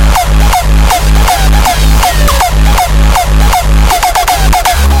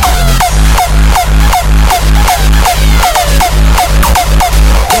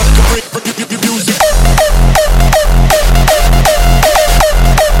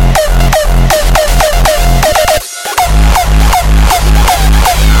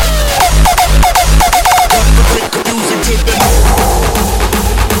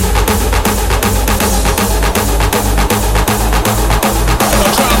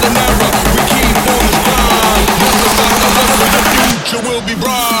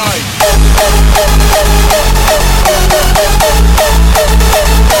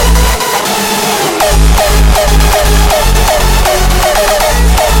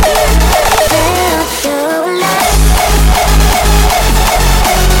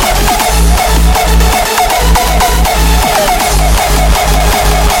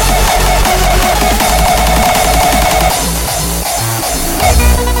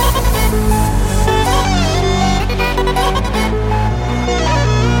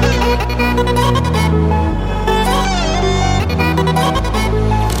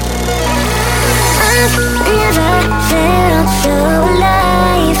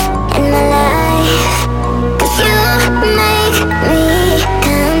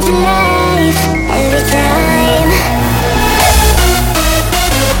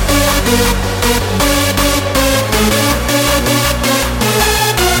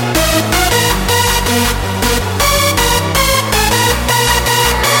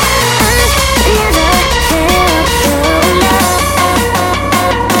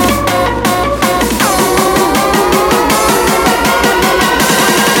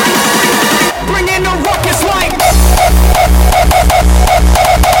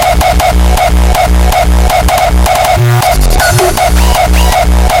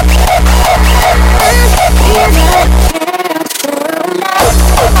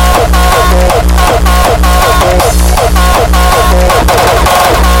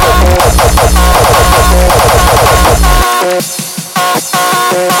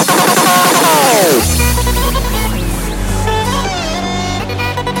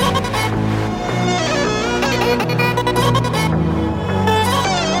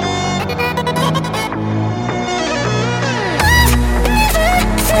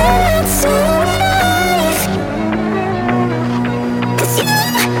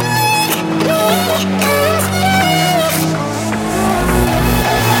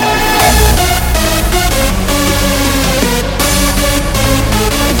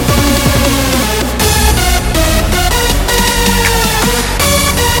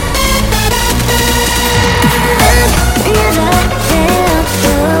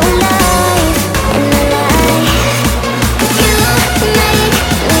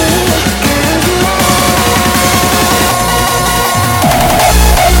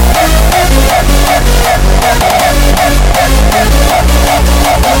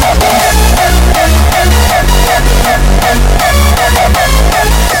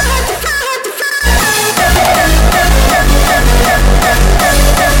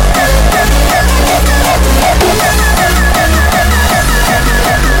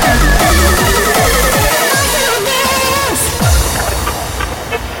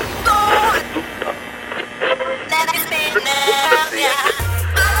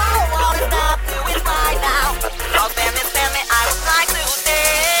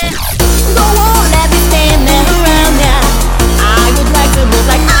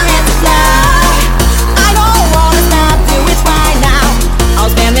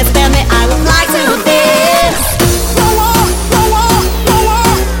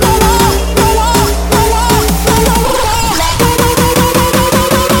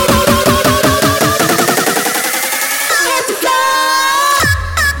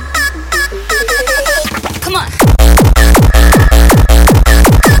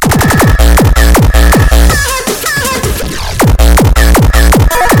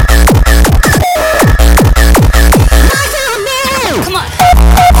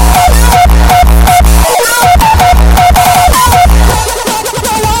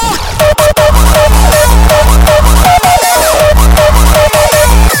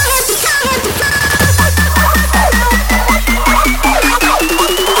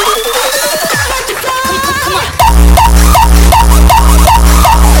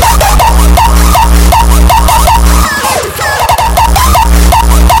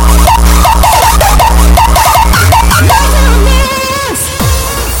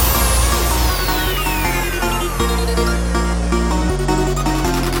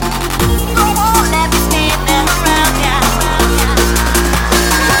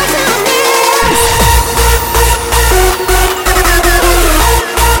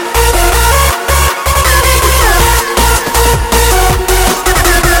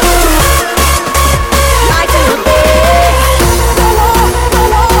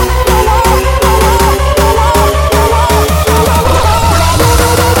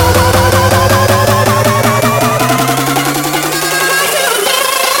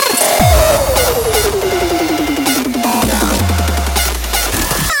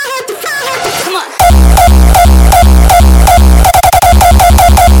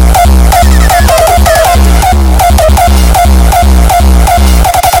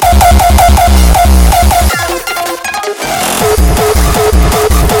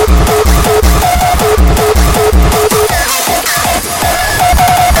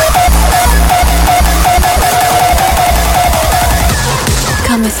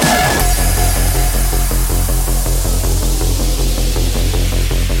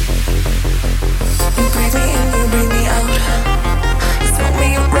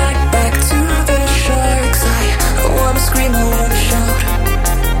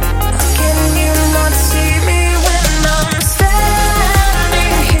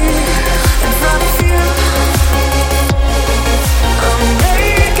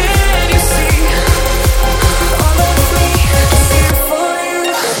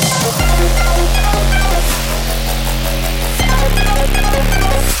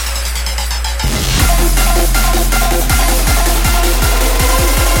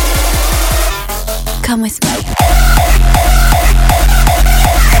 Come with me.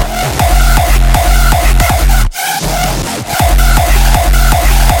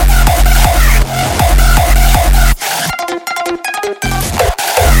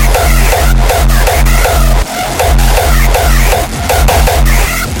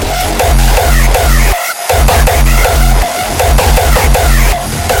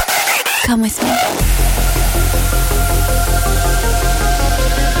 Come with me.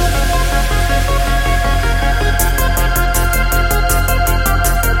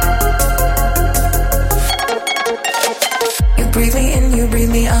 You breathe me in, you breathe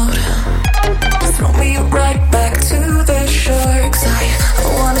me out. Throw me right back to the shore. 'Cause I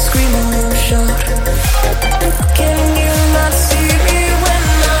wanna scream and wanna shout. Can you not see me when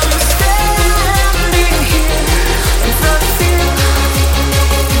I'm standing here in front of you?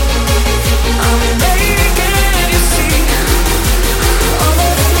 I'm making you see all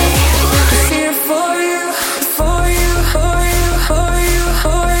of me. Just here for you, for you, for you, for you,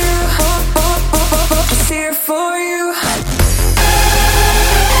 for you, just here for you.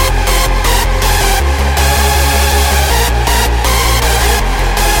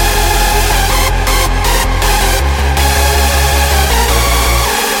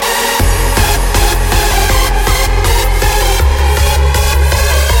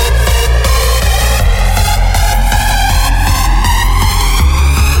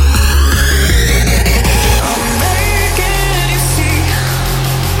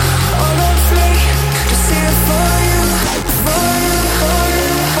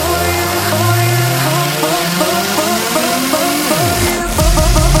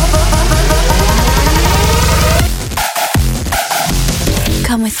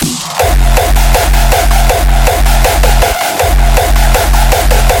 Come with me.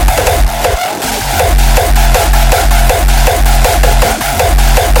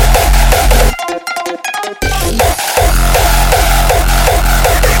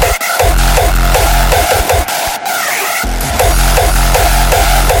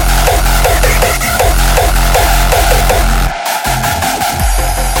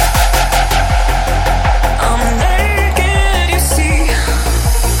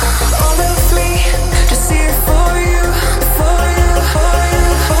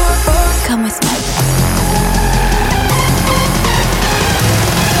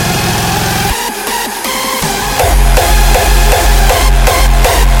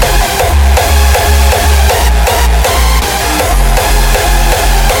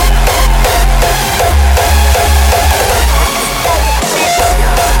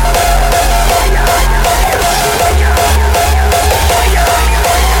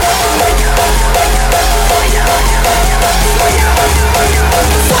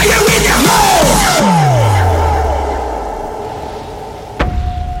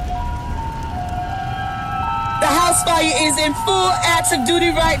 Of duty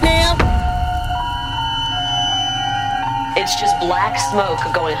right now. It's just black smoke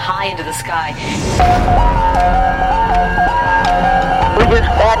going high into the sky. We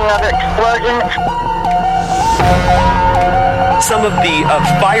just had another explosion. Some of the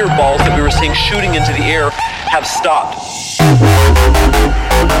fireballs that we were seeing shooting into the air have stopped.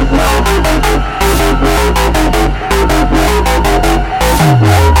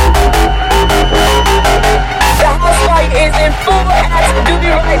 The house light is in full active duty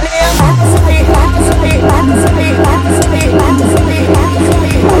right now.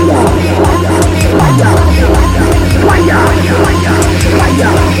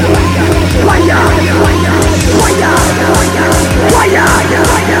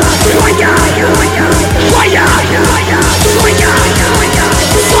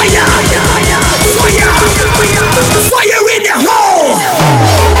 Fire in the hole!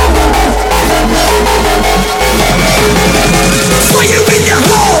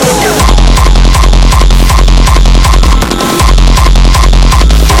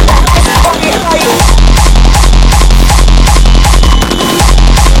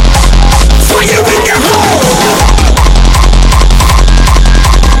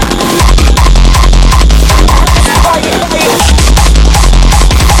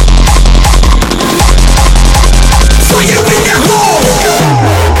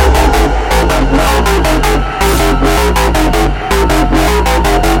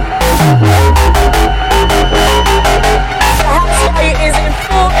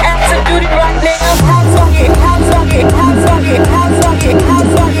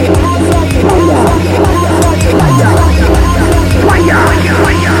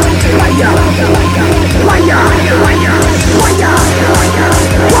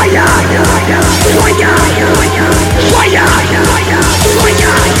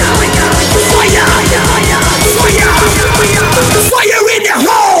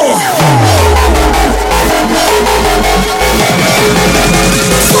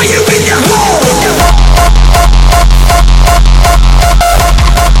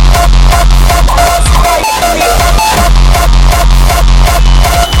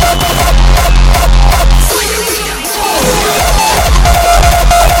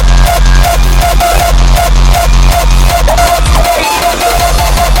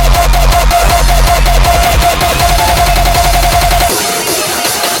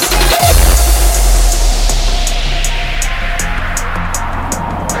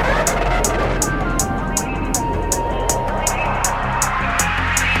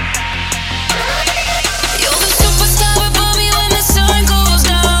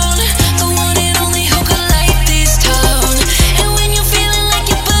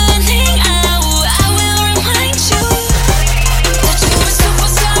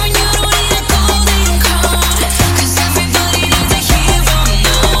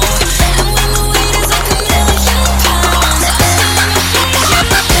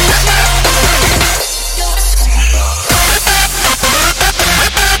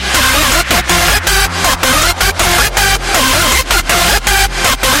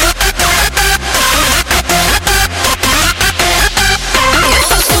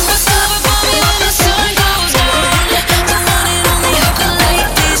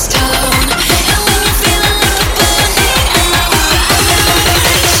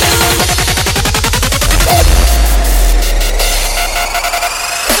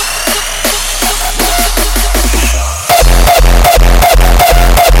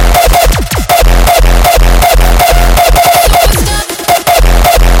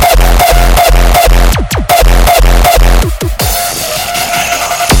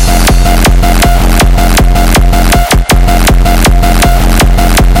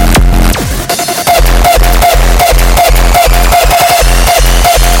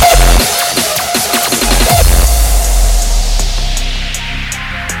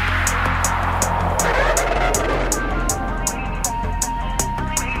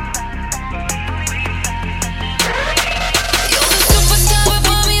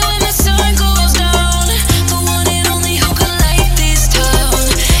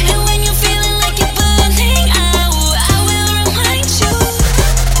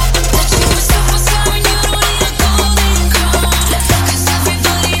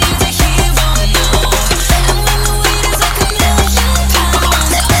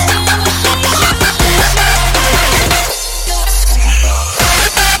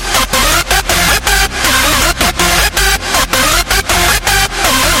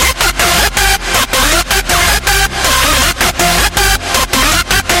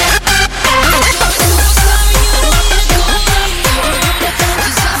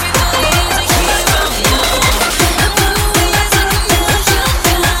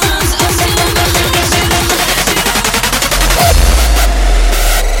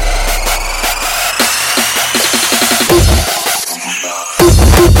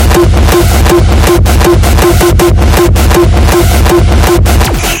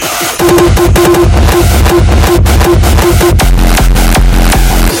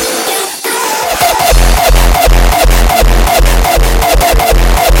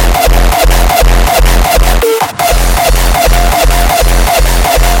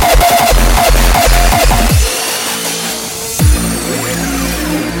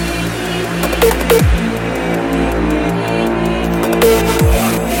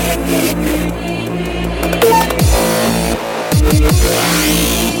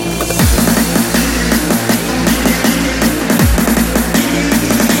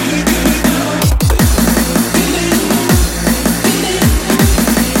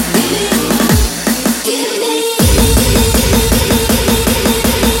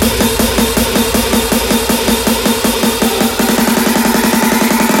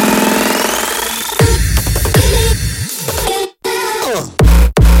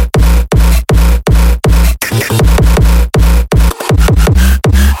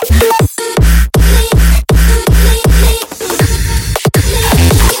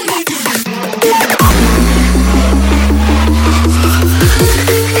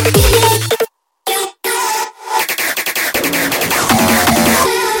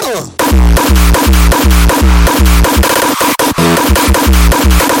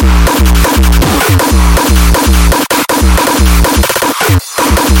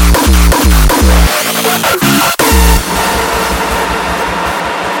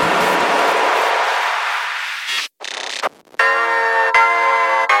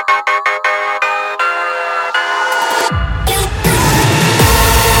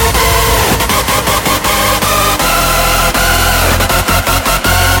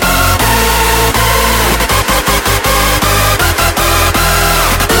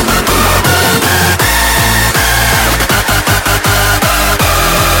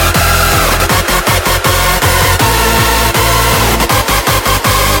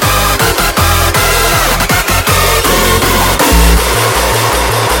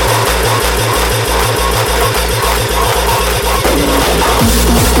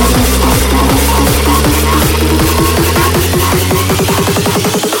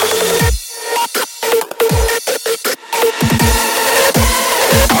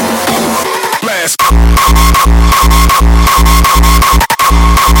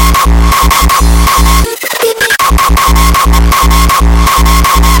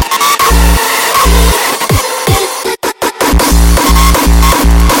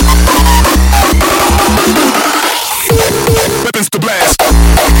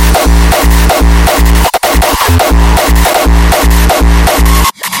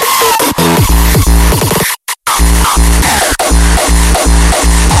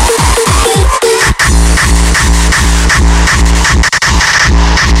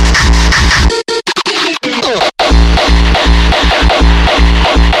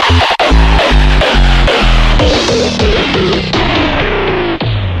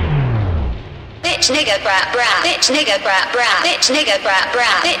 bra bra, bitch nigga bra bra, bitch nigga bra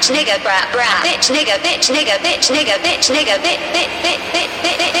bra, bitch nigga bra bra, bitch nigga bitch nigga bitch nigga bitch nigga bit.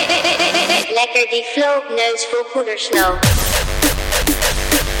 Lekker die flow, neus vol poedersnow.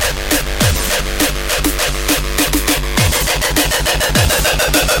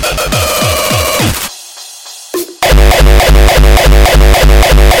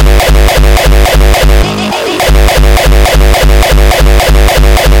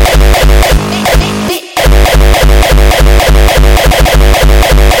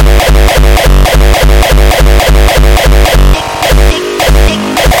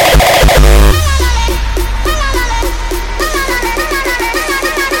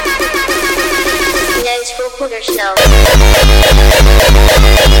 Neus vol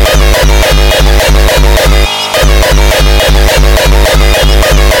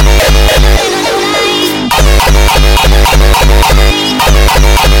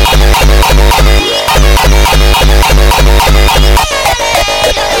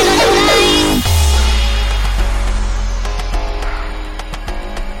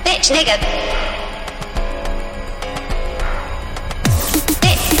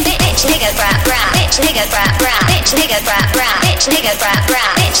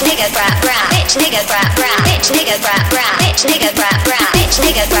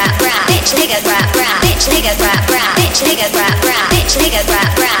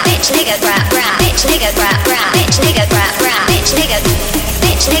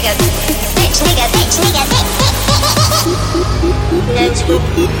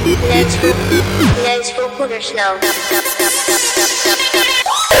poedersnow.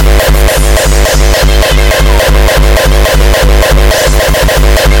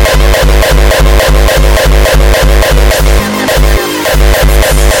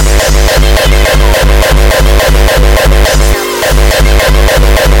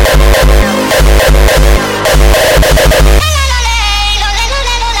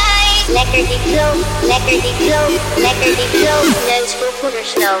 Lekker die flow, lekker die flow, lekker die flow, neus vol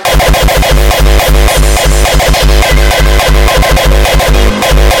poedersnow.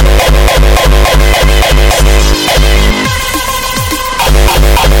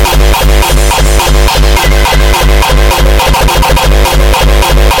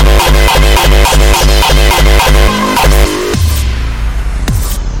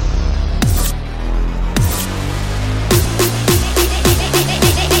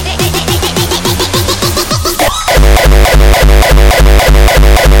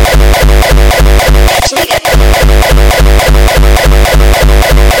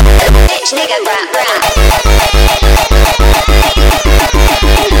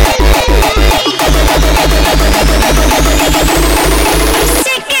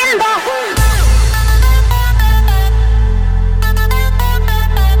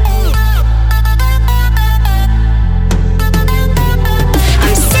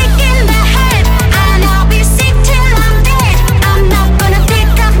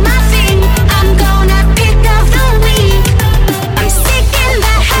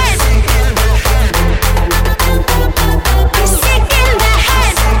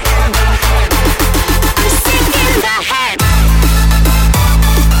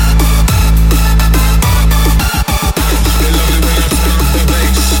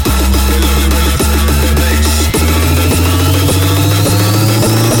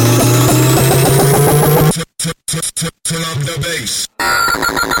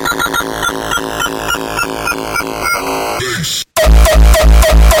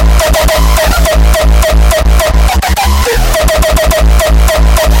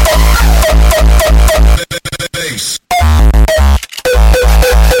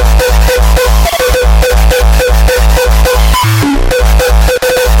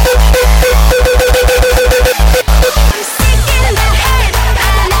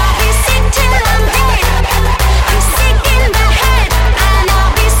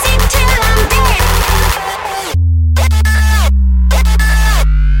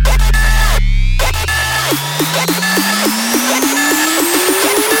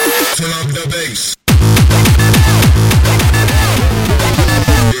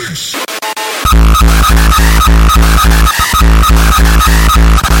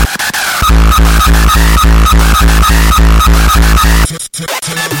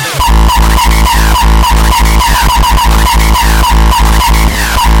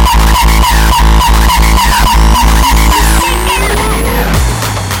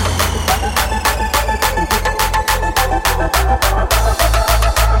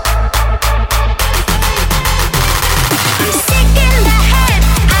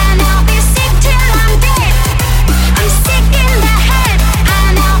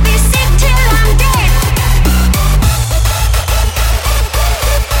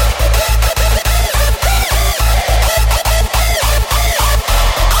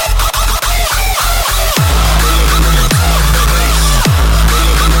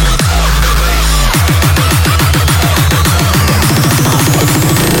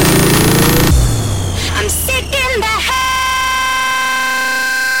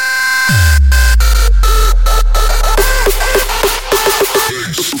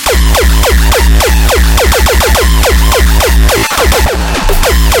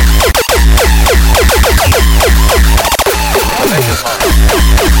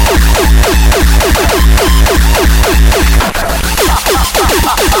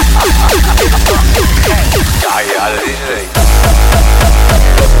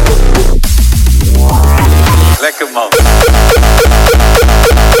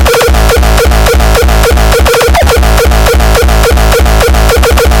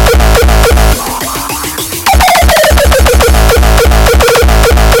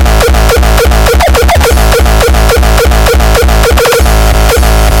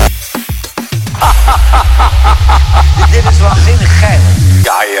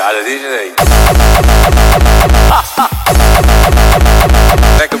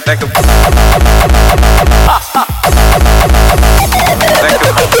 Lekker. Lekker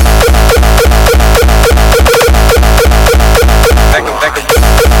man. Lekker, lekker.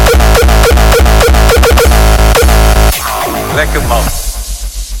 Lekker man.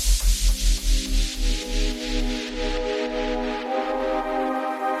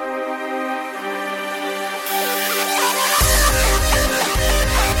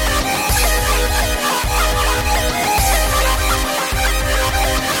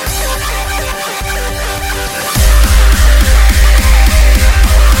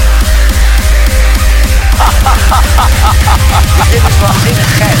 Dit is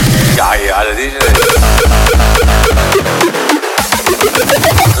waanzinnig gek. Ja, dat is het.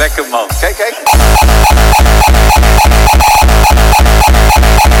 Lekker man. Kijk, kijk.